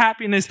news of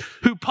happiness,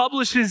 who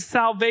publishes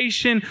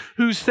salvation,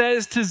 who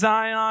says to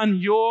Zion,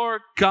 your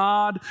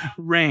God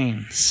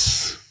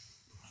reigns.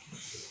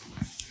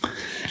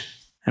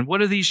 And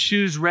what are these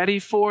shoes ready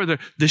for?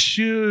 The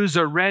shoes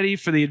are ready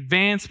for the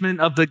advancement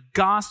of the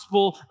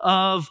gospel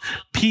of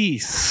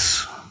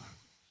peace.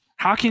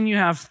 How can you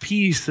have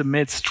peace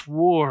amidst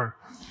war?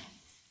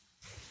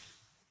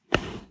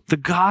 The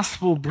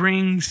gospel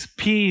brings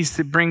peace.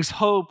 It brings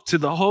hope to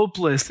the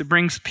hopeless. It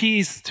brings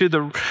peace to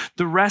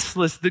the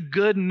restless. The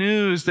good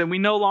news that we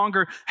no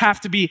longer have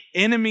to be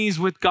enemies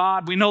with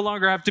God. We no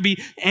longer have to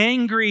be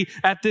angry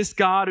at this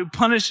God who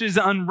punishes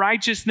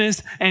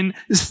unrighteousness and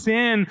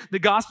sin. The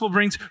gospel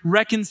brings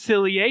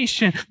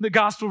reconciliation. The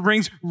gospel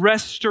brings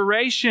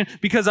restoration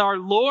because our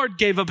Lord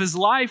gave up His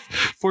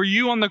life for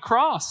you on the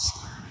cross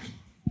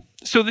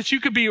so that you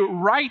could be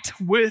right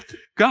with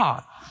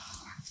God.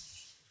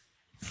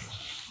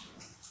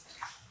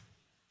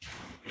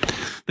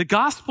 The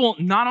gospel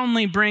not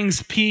only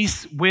brings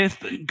peace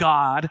with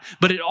God,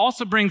 but it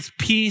also brings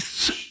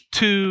peace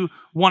to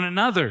one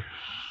another.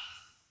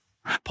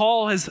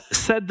 Paul has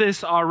said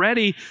this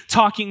already,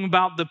 talking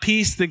about the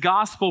peace the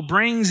gospel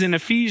brings in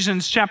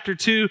Ephesians chapter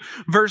 2,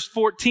 verse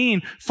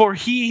 14. For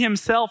He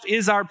Himself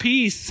is our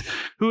peace,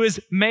 who has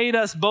made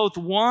us both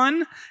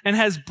one and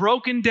has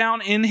broken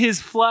down in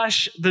His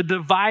flesh the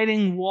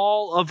dividing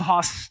wall of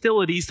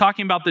hostility. He's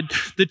talking about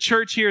the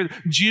church here,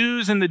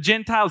 Jews and the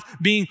Gentiles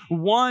being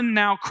one.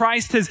 Now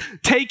Christ has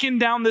taken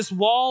down this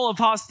wall of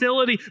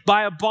hostility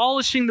by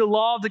abolishing the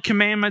law of the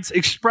commandments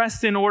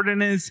expressed in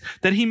ordinance,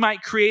 that He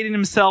might create in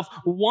Himself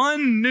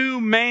one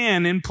new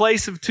man in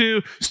place of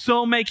two,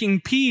 so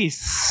making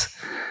peace,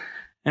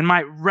 and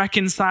might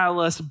reconcile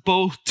us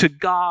both to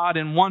God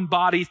in one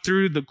body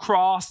through the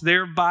cross,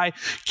 thereby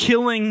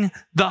killing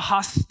the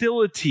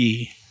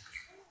hostility.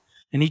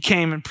 And he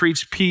came and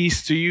preached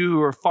peace to you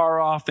who are far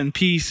off and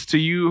peace to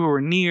you who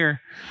are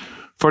near.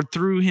 For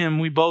through him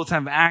we both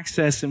have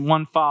access in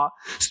one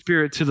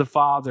Spirit to the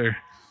Father.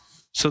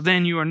 So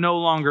then you are no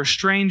longer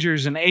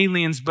strangers and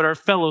aliens, but are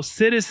fellow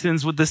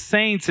citizens with the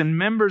saints and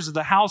members of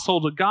the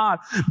household of God,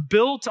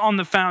 built on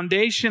the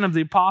foundation of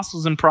the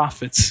apostles and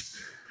prophets,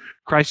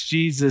 Christ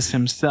Jesus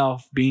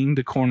himself being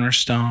the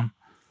cornerstone,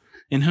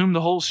 in whom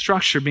the whole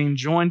structure being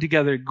joined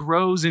together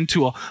grows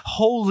into a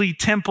holy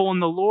temple in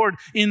the Lord.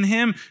 In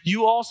him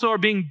you also are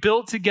being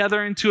built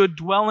together into a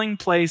dwelling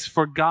place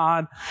for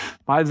God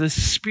by the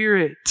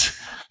Spirit.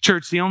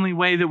 Church, the only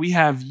way that we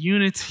have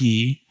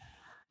unity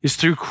is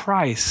through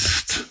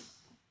Christ.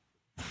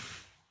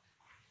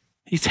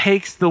 He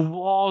takes the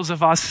walls of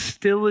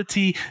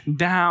hostility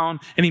down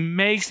and he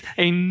makes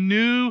a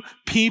new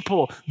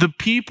people, the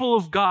people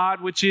of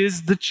God, which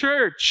is the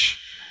church.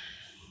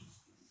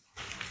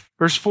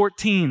 Verse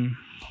 14.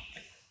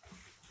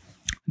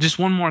 Just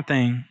one more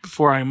thing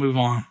before I move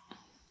on.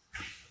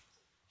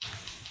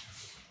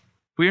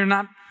 We are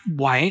not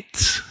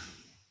white.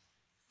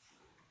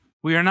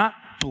 We are not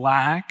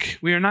black.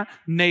 We are not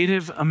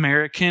Native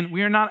American.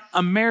 We are not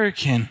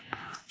American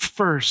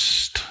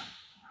first.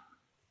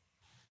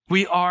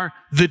 We are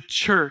the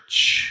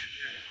church,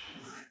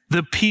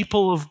 the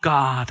people of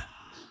God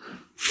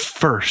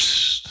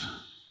first.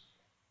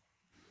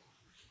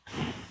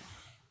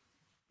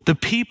 The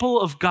people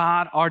of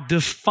God are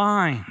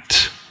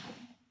defined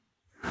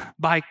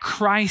by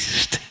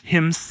Christ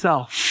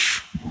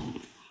himself.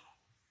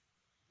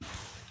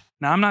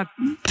 Now, I'm not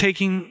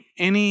taking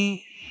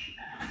any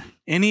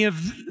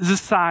of the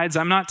sides.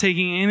 I'm not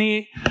taking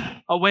any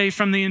away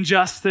from the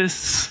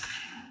injustice,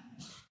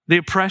 the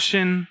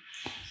oppression.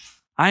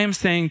 I am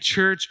saying,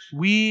 church,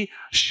 we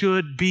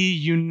should be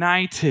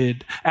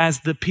united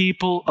as the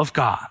people of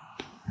God.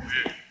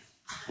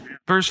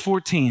 Verse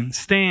 14,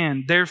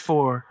 stand,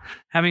 therefore,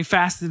 having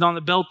fasted on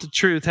the belt of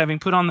truth, having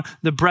put on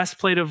the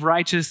breastplate of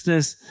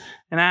righteousness,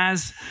 and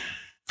as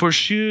for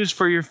shoes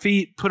for your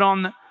feet, put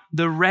on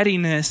the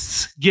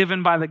readiness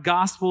given by the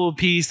gospel of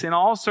peace. In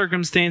all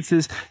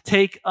circumstances,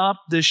 take up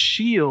the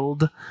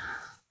shield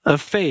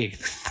of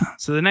faith.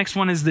 So the next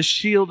one is the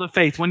shield of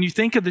faith. When you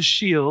think of the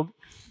shield,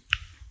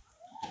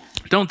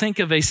 don't think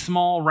of a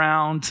small,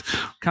 round,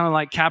 kind of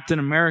like Captain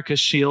America's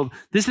shield.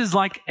 This is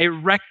like a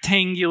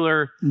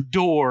rectangular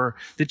door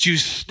that you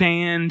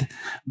stand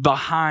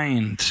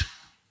behind.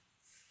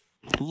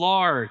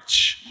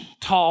 Large,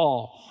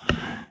 tall,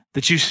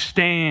 that you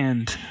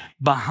stand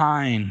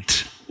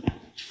behind.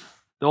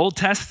 The Old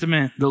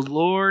Testament, the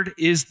Lord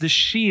is the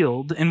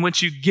shield in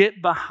which you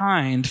get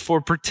behind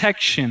for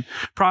protection.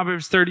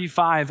 Proverbs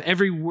 35,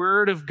 every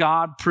word of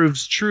God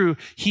proves true.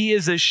 He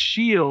is a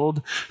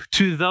shield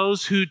to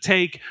those who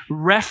take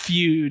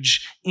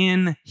refuge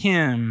in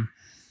him.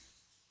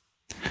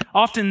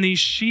 Often these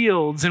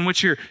shields in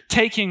which you're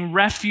taking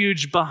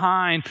refuge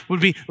behind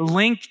would be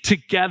linked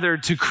together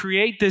to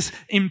create this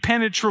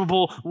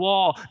impenetrable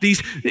wall.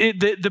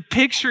 The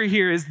picture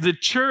here is the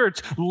church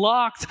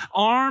locked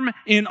arm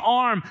in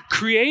arm,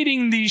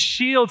 creating these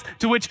shields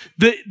to which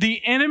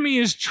the enemy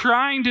is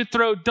trying to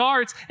throw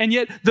darts, and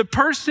yet the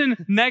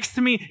person next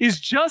to me is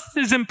just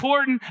as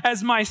important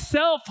as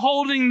myself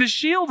holding the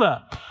shield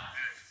up.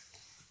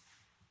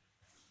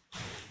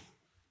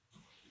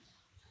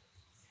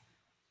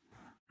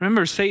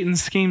 Remember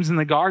Satan's schemes in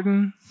the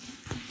garden?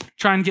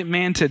 Trying to get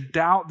man to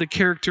doubt the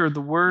character of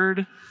the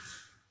word,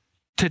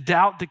 to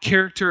doubt the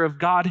character of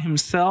God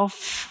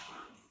himself.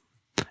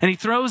 And he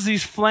throws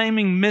these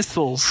flaming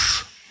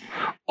missiles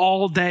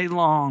all day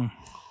long.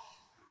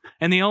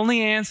 And the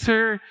only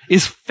answer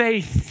is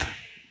faith.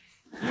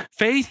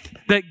 Faith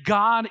that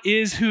God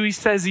is who he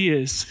says he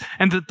is,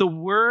 and that the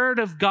word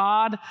of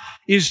God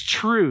is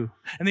true.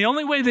 And the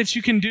only way that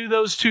you can do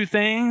those two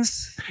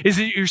things is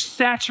that you're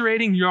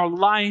saturating your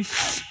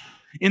life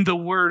in the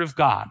word of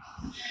God.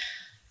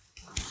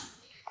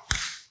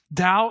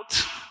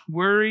 Doubt,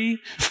 worry,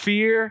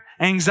 fear,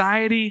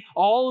 anxiety,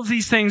 all of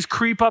these things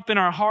creep up in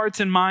our hearts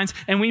and minds,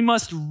 and we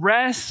must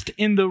rest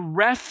in the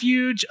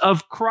refuge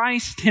of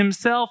Christ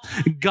himself,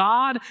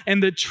 God,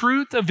 and the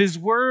truth of his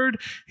word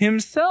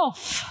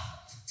himself.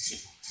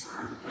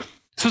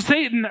 So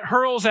Satan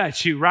hurls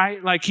at you,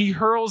 right? Like he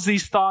hurls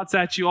these thoughts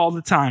at you all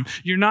the time.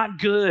 You're not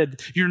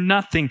good. You're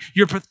nothing.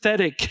 You're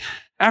pathetic.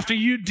 After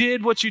you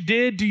did what you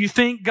did, do you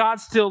think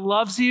God still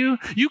loves you?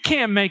 You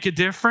can't make a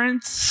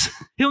difference.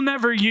 He'll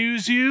never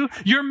use you.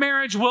 Your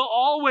marriage will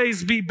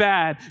always be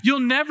bad. You'll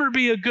never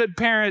be a good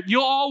parent.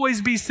 You'll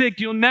always be sick.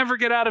 You'll never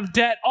get out of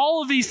debt.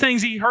 All of these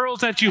things he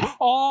hurls at you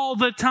all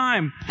the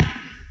time.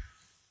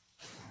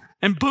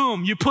 And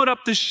boom, you put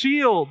up the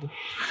shield.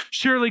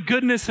 Surely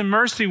goodness and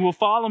mercy will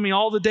follow me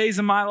all the days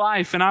of my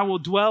life, and I will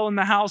dwell in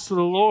the house of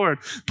the Lord.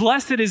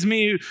 Blessed is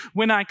me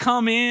when I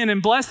come in,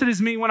 and blessed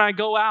is me when I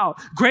go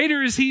out.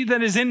 Greater is he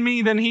that is in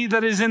me than he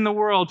that is in the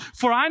world.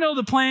 For I know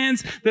the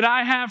plans that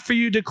I have for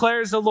you,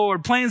 declares the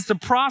Lord. Plans to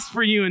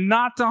prosper you and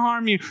not to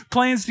harm you.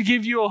 Plans to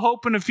give you a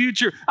hope and a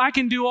future. I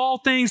can do all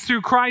things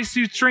through Christ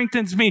who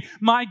strengthens me.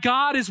 My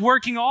God is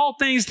working all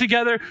things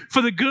together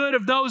for the good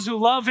of those who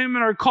love him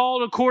and are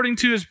called according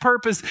to his purpose.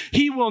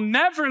 He will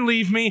never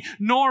leave me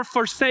nor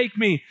forsake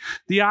me.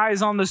 The eye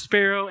is on the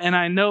sparrow, and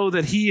I know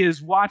that he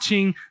is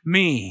watching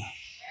me.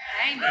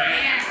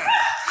 Amen.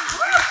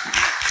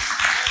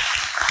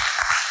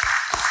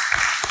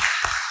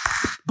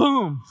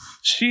 Boom,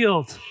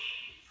 shield.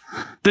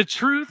 The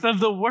truth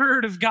of the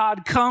word of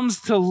God comes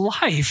to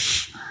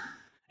life,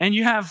 and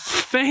you have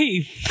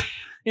faith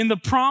in the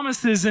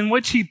promises in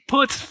which he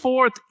puts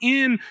forth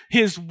in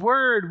his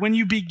word. When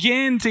you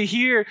begin to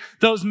hear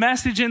those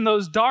messages and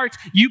those darts,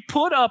 you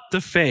put up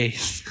the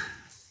faith.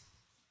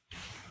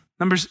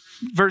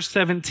 Verse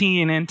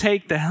 17, and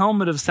take the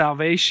helmet of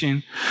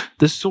salvation,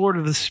 the sword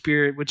of the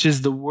Spirit, which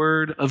is the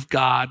word of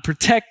God,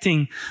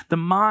 protecting the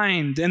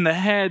mind and the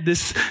head.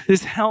 This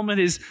helmet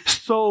is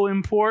so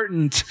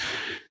important.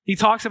 He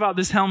talks about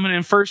this helmet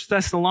in 1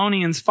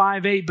 Thessalonians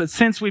 5:8, but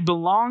since we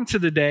belong to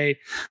the day,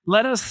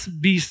 let us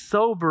be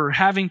sober,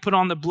 having put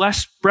on the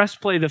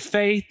breastplate of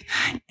faith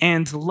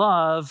and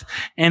love,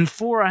 and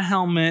for a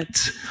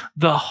helmet,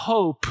 the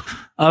hope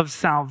of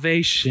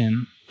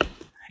salvation.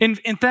 In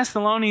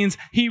Thessalonians,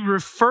 he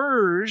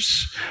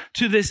refers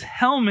to this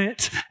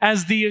helmet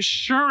as the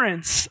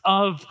assurance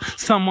of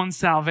someone's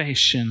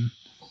salvation.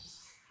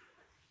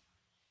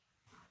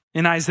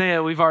 In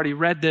Isaiah, we've already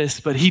read this,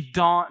 but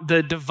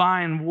the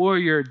divine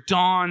warrior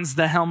dons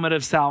the helmet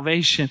of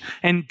salvation.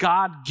 And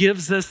God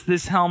gives us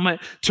this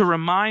helmet to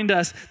remind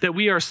us that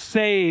we are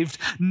saved,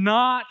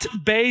 not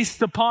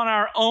based upon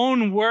our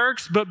own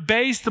works, but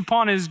based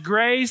upon his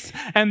grace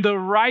and the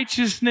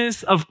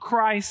righteousness of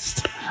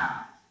Christ.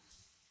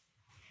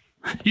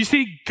 You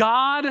see,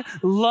 God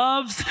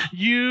loves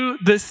you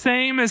the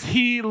same as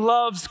he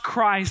loves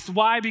Christ.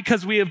 Why?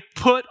 Because we have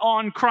put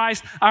on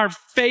Christ. Our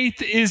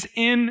faith is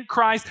in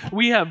Christ.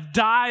 We have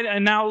died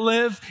and now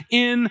live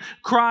in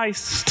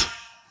Christ.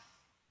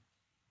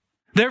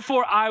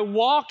 Therefore, I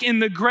walk in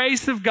the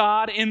grace of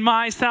God in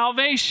my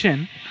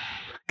salvation.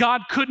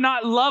 God could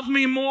not love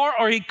me more,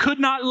 or he could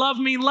not love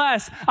me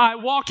less. I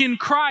walk in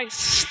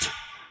Christ.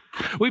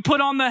 We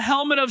put on the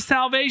helmet of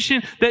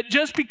salvation, that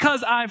just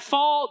because I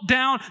fall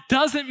down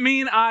doesn't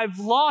mean I've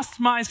lost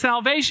my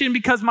salvation,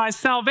 because my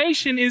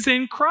salvation is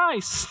in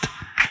Christ.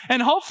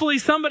 And hopefully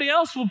somebody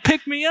else will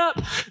pick me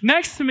up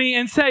next to me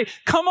and say,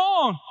 come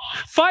on,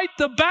 fight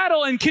the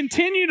battle and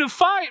continue to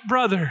fight,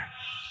 brother.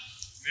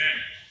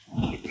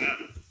 Amen.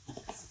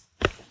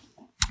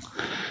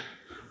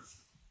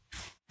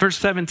 Verse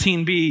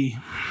 17b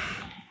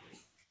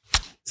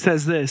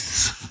says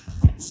this,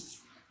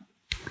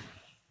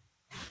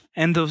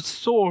 and the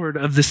sword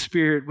of the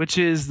Spirit, which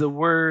is the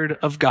word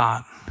of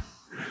God.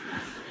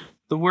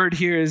 The word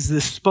here is the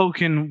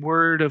spoken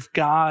word of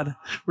God.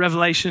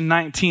 Revelation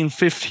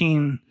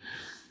 19:15,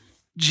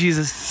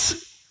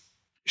 Jesus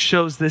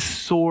shows this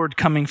sword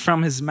coming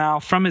from his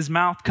mouth. From his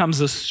mouth comes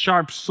a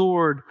sharp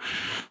sword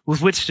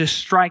with which to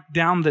strike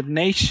down the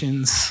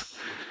nations.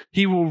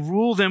 He will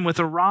rule them with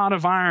a rod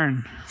of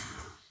iron.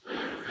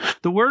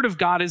 The word of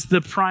God is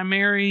the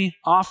primary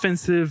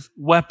offensive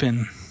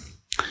weapon.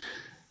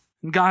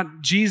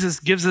 Jesus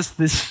gives us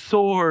this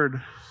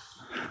sword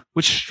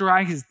which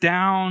strikes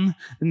down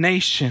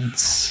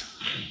nations.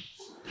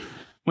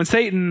 When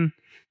Satan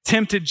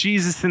tempted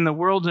Jesus in the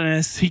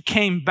wilderness, he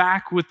came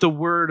back with the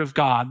word of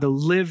God, the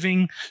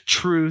living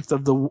truth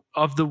of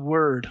the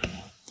word.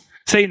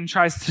 Satan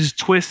tries to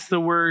twist the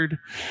word.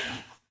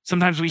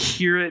 Sometimes we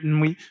hear it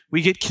and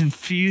we get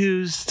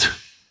confused.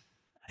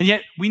 And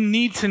yet we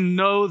need to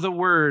know the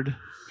word,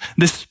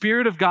 the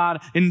Spirit of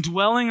God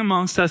indwelling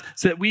amongst us,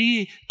 so that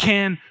we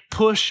can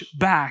push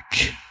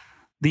back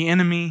the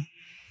enemy,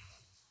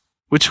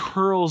 which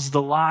hurls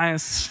the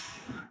lies,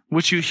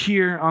 which you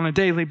hear on a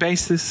daily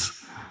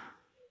basis.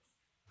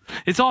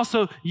 It's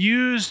also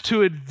used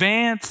to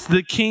advance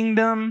the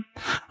kingdom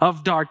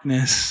of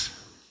darkness.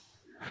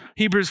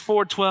 Hebrews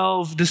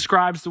 4:12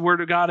 describes the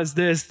word of God as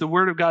this: the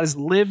word of God is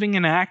living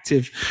and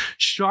active,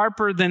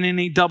 sharper than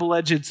any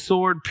double-edged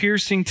sword,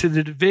 piercing to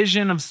the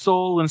division of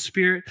soul and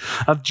spirit,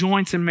 of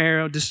joints and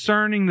marrow,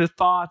 discerning the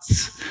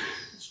thoughts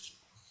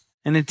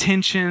and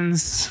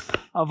intentions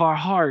of our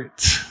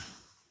heart.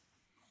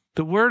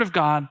 The word of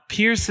God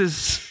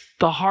pierces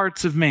the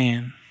hearts of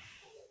man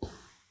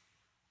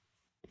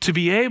to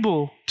be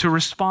able to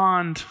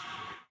respond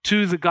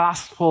to the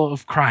gospel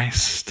of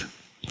Christ.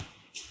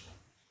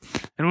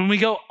 And when we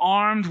go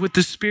armed with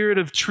the Spirit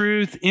of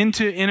truth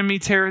into enemy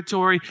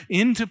territory,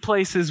 into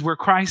places where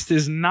Christ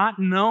is not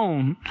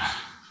known,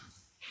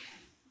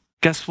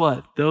 guess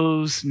what?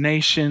 Those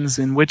nations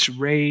in which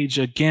rage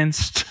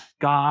against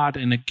God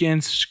and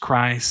against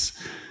Christ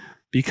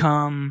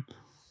become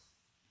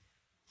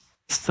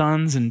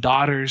sons and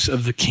daughters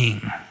of the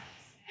King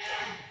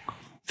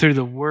through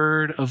the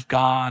Word of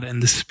God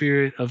and the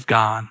Spirit of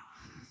God.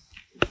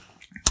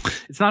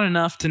 It's not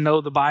enough to know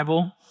the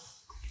Bible.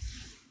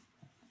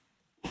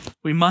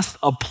 We must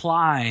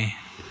apply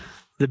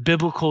the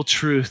biblical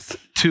truth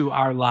to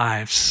our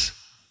lives.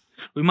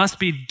 We must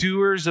be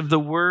doers of the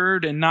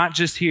Word and not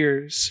just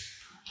hearers.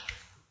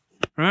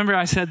 Remember,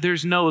 I said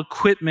there's no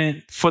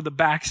equipment for the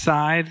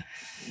backside.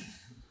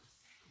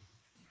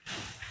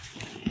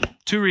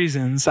 2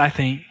 reasons, I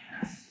think.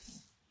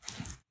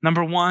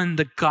 Number 1,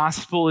 the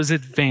gospel is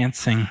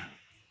advancing.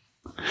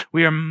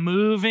 We are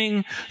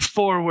moving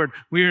forward.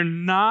 We are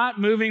not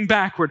moving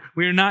backward.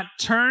 We are not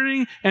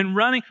turning and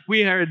running.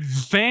 We are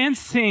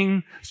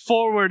advancing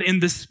forward in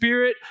the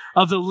Spirit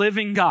of the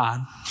living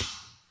God.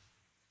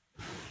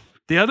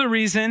 The other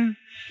reason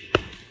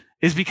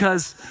is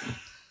because,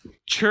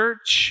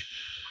 church,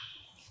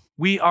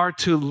 we are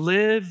to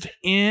live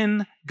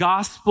in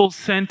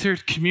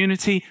gospel-centered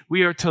community.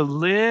 We are to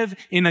live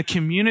in a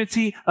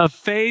community of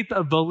faith,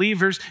 of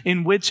believers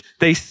in which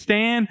they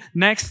stand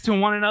next to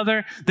one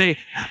another. They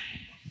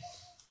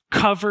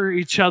cover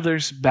each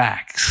other's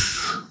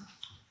backs.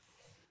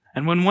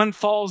 And when one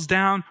falls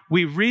down,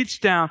 we reach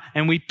down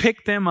and we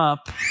pick them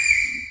up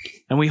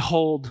and we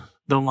hold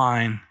the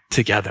line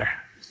together.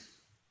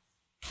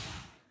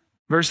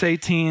 Verse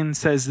 18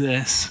 says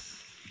this: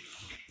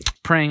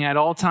 praying at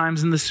all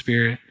times in the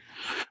Spirit,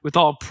 with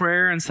all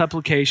prayer and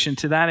supplication.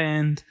 To that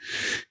end,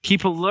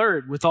 keep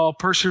alert with all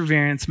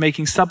perseverance,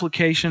 making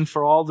supplication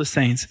for all the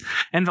saints,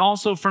 and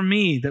also for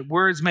me, that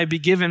words may be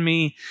given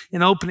me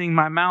in opening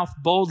my mouth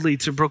boldly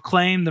to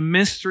proclaim the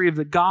mystery of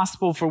the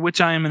gospel, for which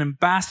I am an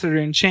ambassador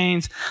in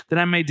chains, that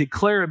I may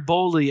declare it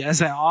boldly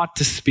as I ought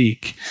to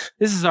speak.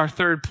 This is our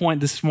third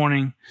point this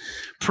morning.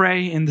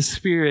 Pray in the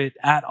Spirit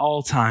at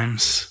all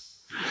times.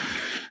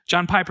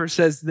 John Piper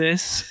says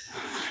this: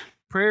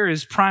 prayer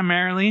is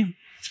primarily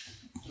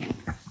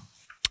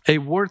a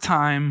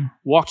wartime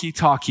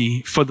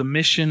walkie-talkie for the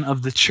mission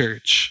of the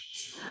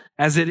church,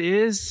 as it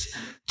is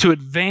to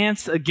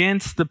advance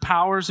against the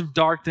powers of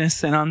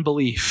darkness and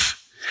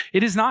unbelief.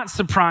 It is not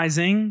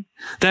surprising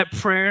that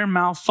prayer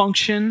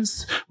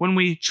malfunctions when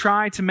we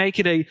try to make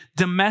it a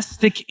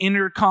domestic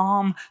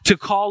intercom to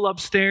call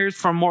upstairs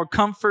for more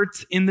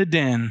comforts in the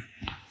den.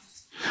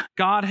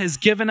 God has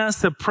given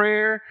us a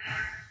prayer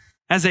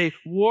as a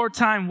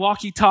wartime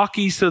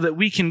walkie-talkie so that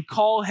we can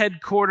call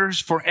headquarters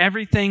for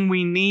everything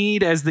we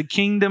need as the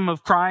kingdom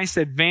of Christ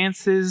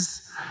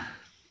advances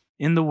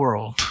in the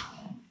world.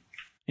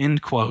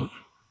 End quote.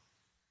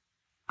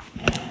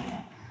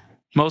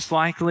 Most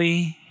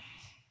likely,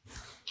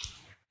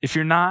 if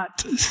you're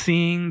not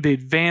seeing the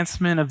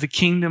advancement of the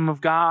kingdom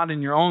of God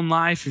in your own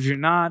life, if you're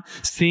not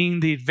seeing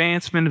the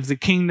advancement of the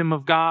kingdom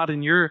of God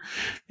in your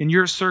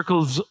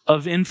circles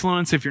of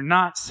influence, if you're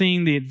not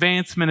seeing the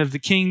advancement of the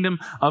kingdom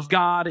of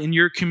God in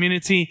your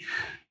community,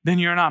 then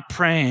you're not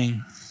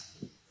praying.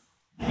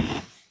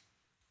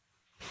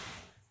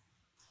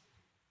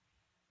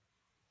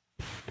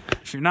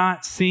 If you're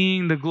not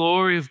seeing the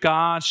glory of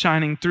God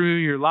shining through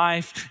your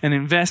life and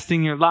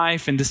investing your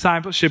life in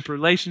discipleship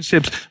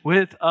relationships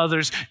with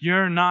others,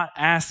 you're not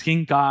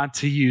asking God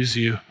to use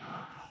you.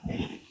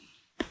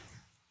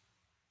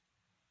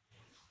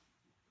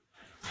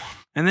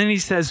 And then he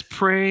says,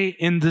 pray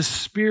in the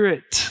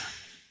Spirit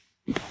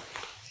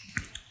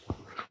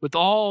with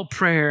all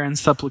prayer and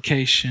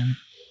supplication.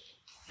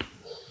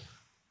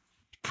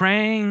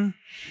 Praying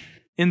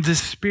in the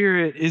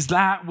Spirit is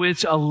that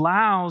which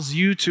allows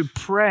you to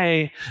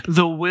pray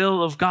the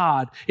will of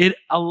God. It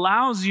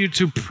allows you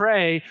to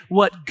pray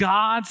what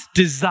God's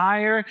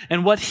desire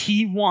and what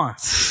He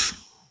wants.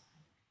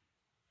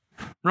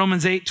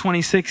 Romans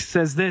 8:26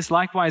 says this: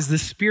 likewise, the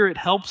Spirit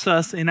helps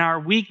us in our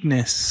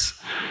weakness.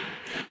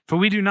 For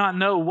we do not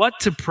know what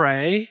to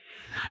pray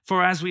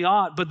for as we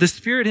ought, but the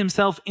Spirit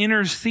Himself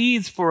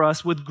intercedes for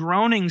us with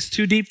groanings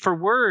too deep for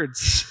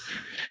words.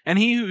 And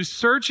He who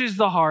searches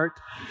the heart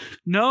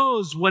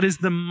knows what is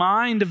the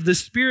mind of the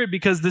Spirit,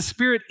 because the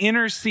Spirit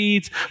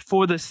intercedes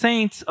for the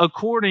saints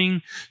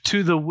according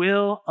to the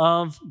will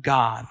of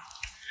God.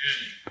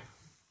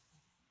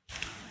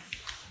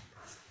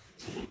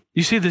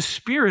 You see, the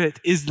Spirit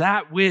is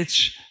that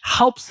which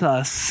helps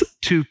us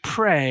to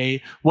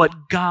pray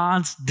what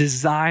God's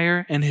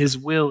desire and His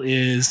will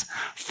is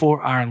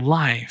for our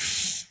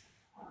life.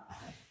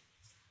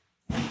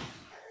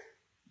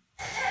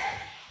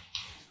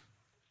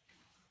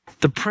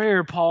 The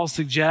prayer Paul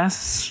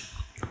suggests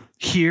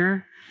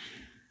here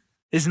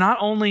is not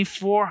only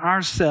for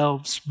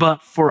ourselves,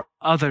 but for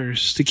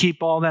others, to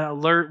keep all that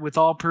alert with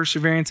all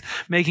perseverance,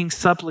 making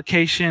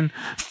supplication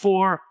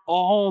for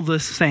all the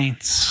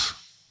saints.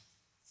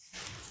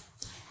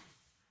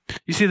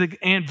 You see, the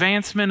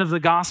advancement of the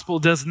gospel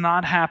does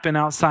not happen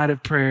outside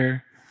of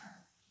prayer.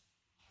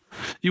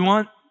 You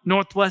want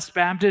Northwest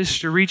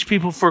Baptist to reach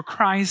people for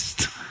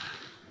Christ?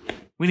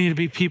 We need to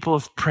be people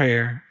of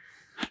prayer.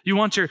 You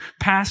want your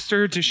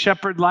pastor to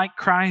shepherd like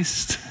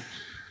Christ?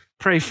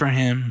 Pray for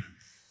him.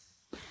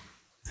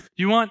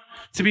 You want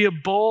to be a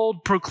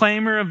bold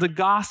proclaimer of the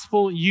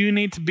gospel? You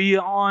need to be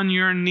on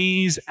your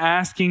knees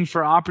asking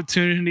for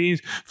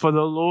opportunities for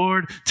the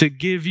Lord to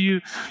give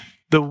you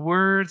the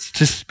words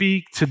to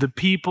speak to the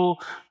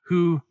people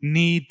who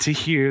need to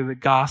hear the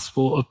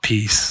gospel of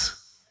peace.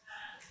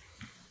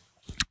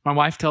 My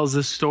wife tells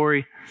this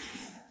story.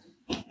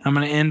 I'm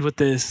going to end with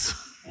this.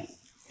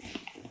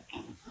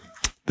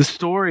 The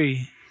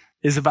story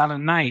is about a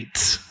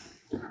night.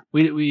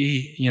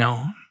 We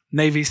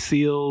Navy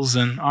SEALs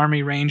and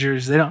Army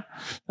Rangers, they don't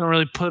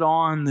really put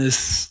on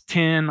this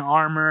tin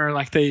armor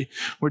like they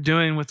were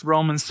doing with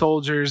Roman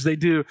soldiers. They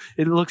do.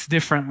 It looks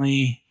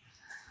differently.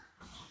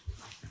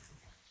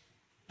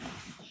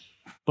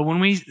 But when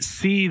we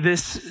see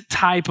this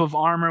type of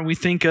armor, we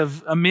think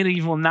of a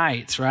medieval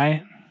knight,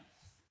 right?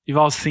 You've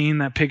all seen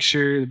that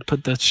picture.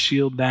 Put the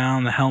shield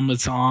down, the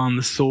helmet's on,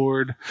 the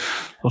sword,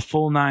 a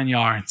full 9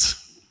 yards.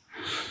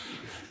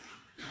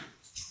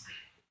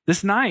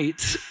 This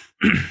knight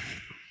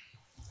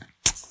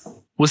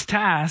was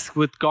tasked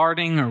with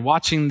guarding or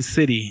watching the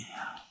city.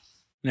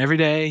 And every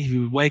day he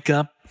would wake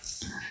up,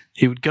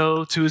 he would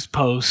go to his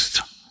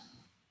post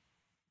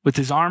with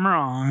his armor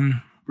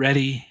on,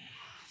 ready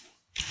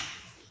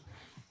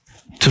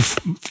to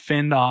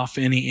fend off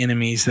any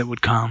enemies that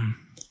would come.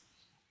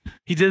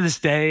 He did this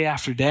day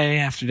after day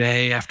after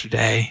day after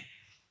day.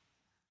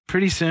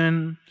 Pretty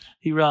soon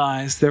he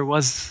realized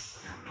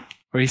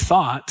he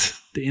thought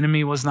the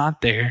enemy was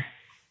not there.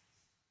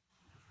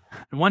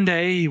 And one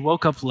day he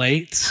woke up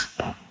late.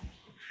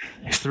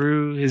 He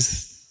threw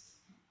his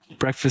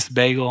breakfast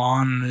bagel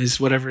on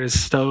whatever his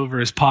stove or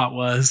his pot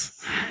was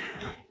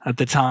at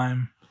the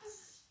time.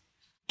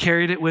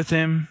 Carried it with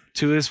him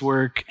to his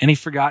work, and he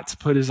forgot to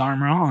put his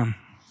armor on.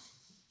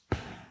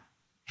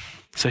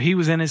 So he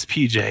was in his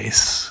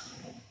PJs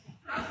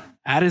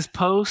at his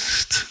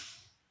post,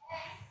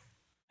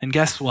 and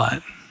guess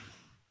what?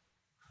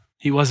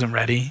 He wasn't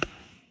ready.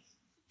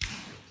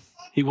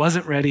 He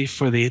wasn't ready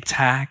for the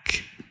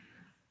attack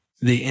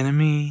the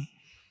enemy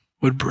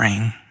would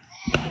bring.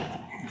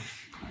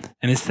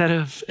 And instead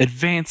of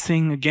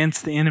advancing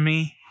against the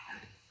enemy,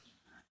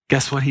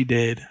 guess what he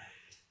did?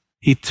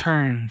 He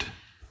turned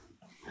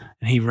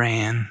and he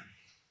ran.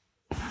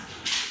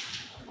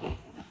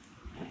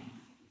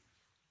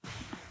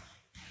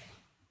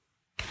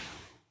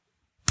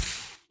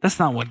 That's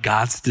not what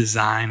God's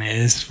design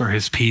is for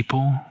his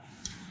people.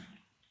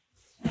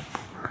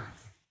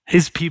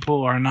 His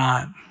people are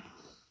not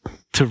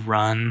to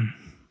run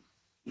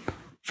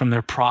from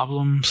their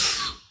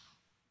problems,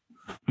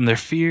 from their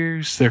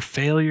fears, their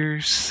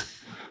failures,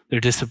 their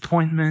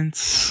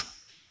disappointments.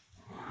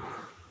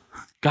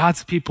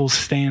 God's people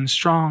stand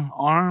strong,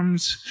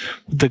 armed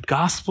with the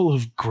gospel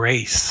of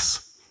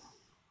grace,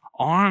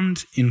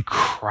 armed in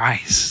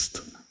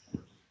Christ.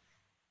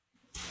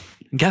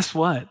 And guess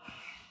what?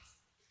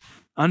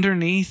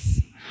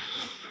 Underneath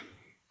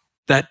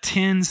that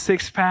 10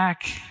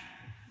 six-pack,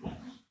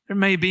 there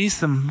may be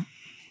some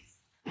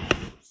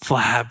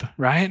flab,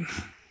 right?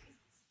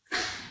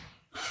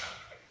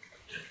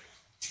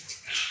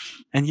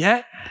 And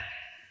yet,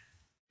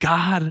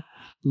 God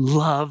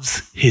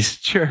loves his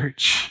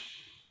church.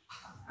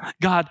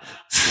 God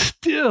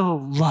still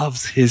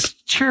loves his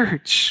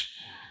church.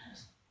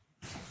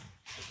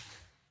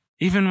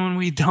 Even when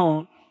we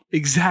don't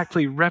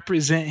exactly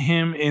represent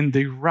him in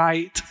the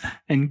right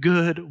and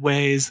good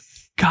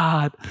ways,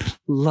 God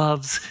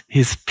loves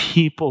his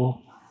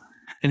people.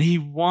 And he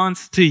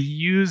wants to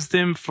use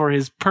them for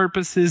his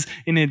purposes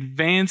in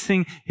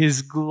advancing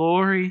his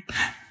glory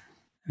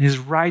and his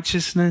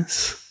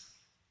righteousness.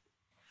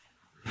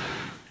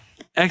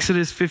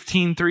 Exodus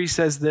 15:3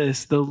 says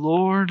this, "The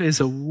Lord is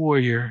a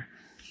warrior.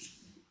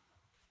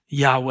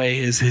 Yahweh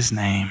is his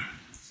name."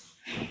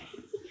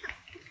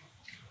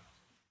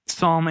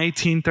 Psalm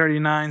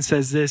 18:39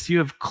 says this, "You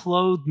have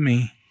clothed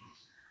me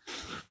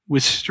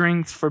with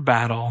strength for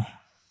battle.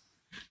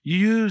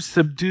 You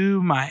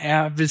subdue my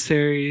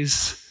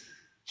adversaries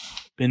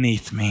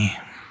beneath me."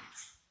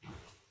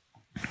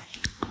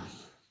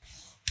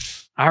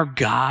 Our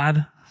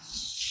God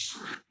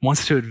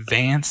wants to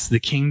advance the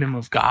kingdom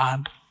of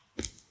God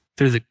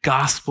through the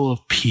gospel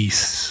of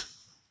peace.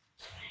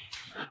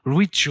 Would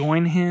we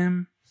join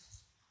him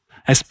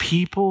as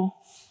people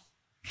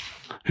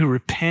who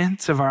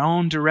repent of our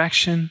own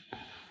direction,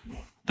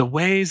 the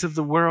ways of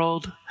the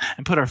world,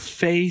 and put our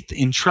faith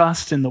and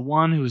trust in the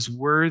one who is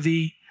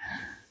worthy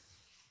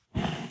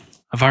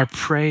of our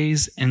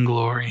praise and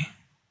glory,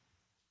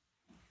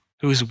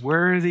 who is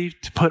worthy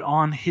to put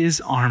on his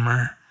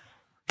armor,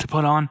 to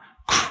put on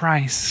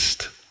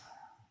Christ,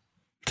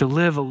 to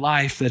live a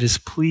life that is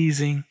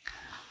pleasing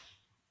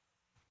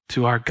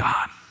to our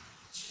God?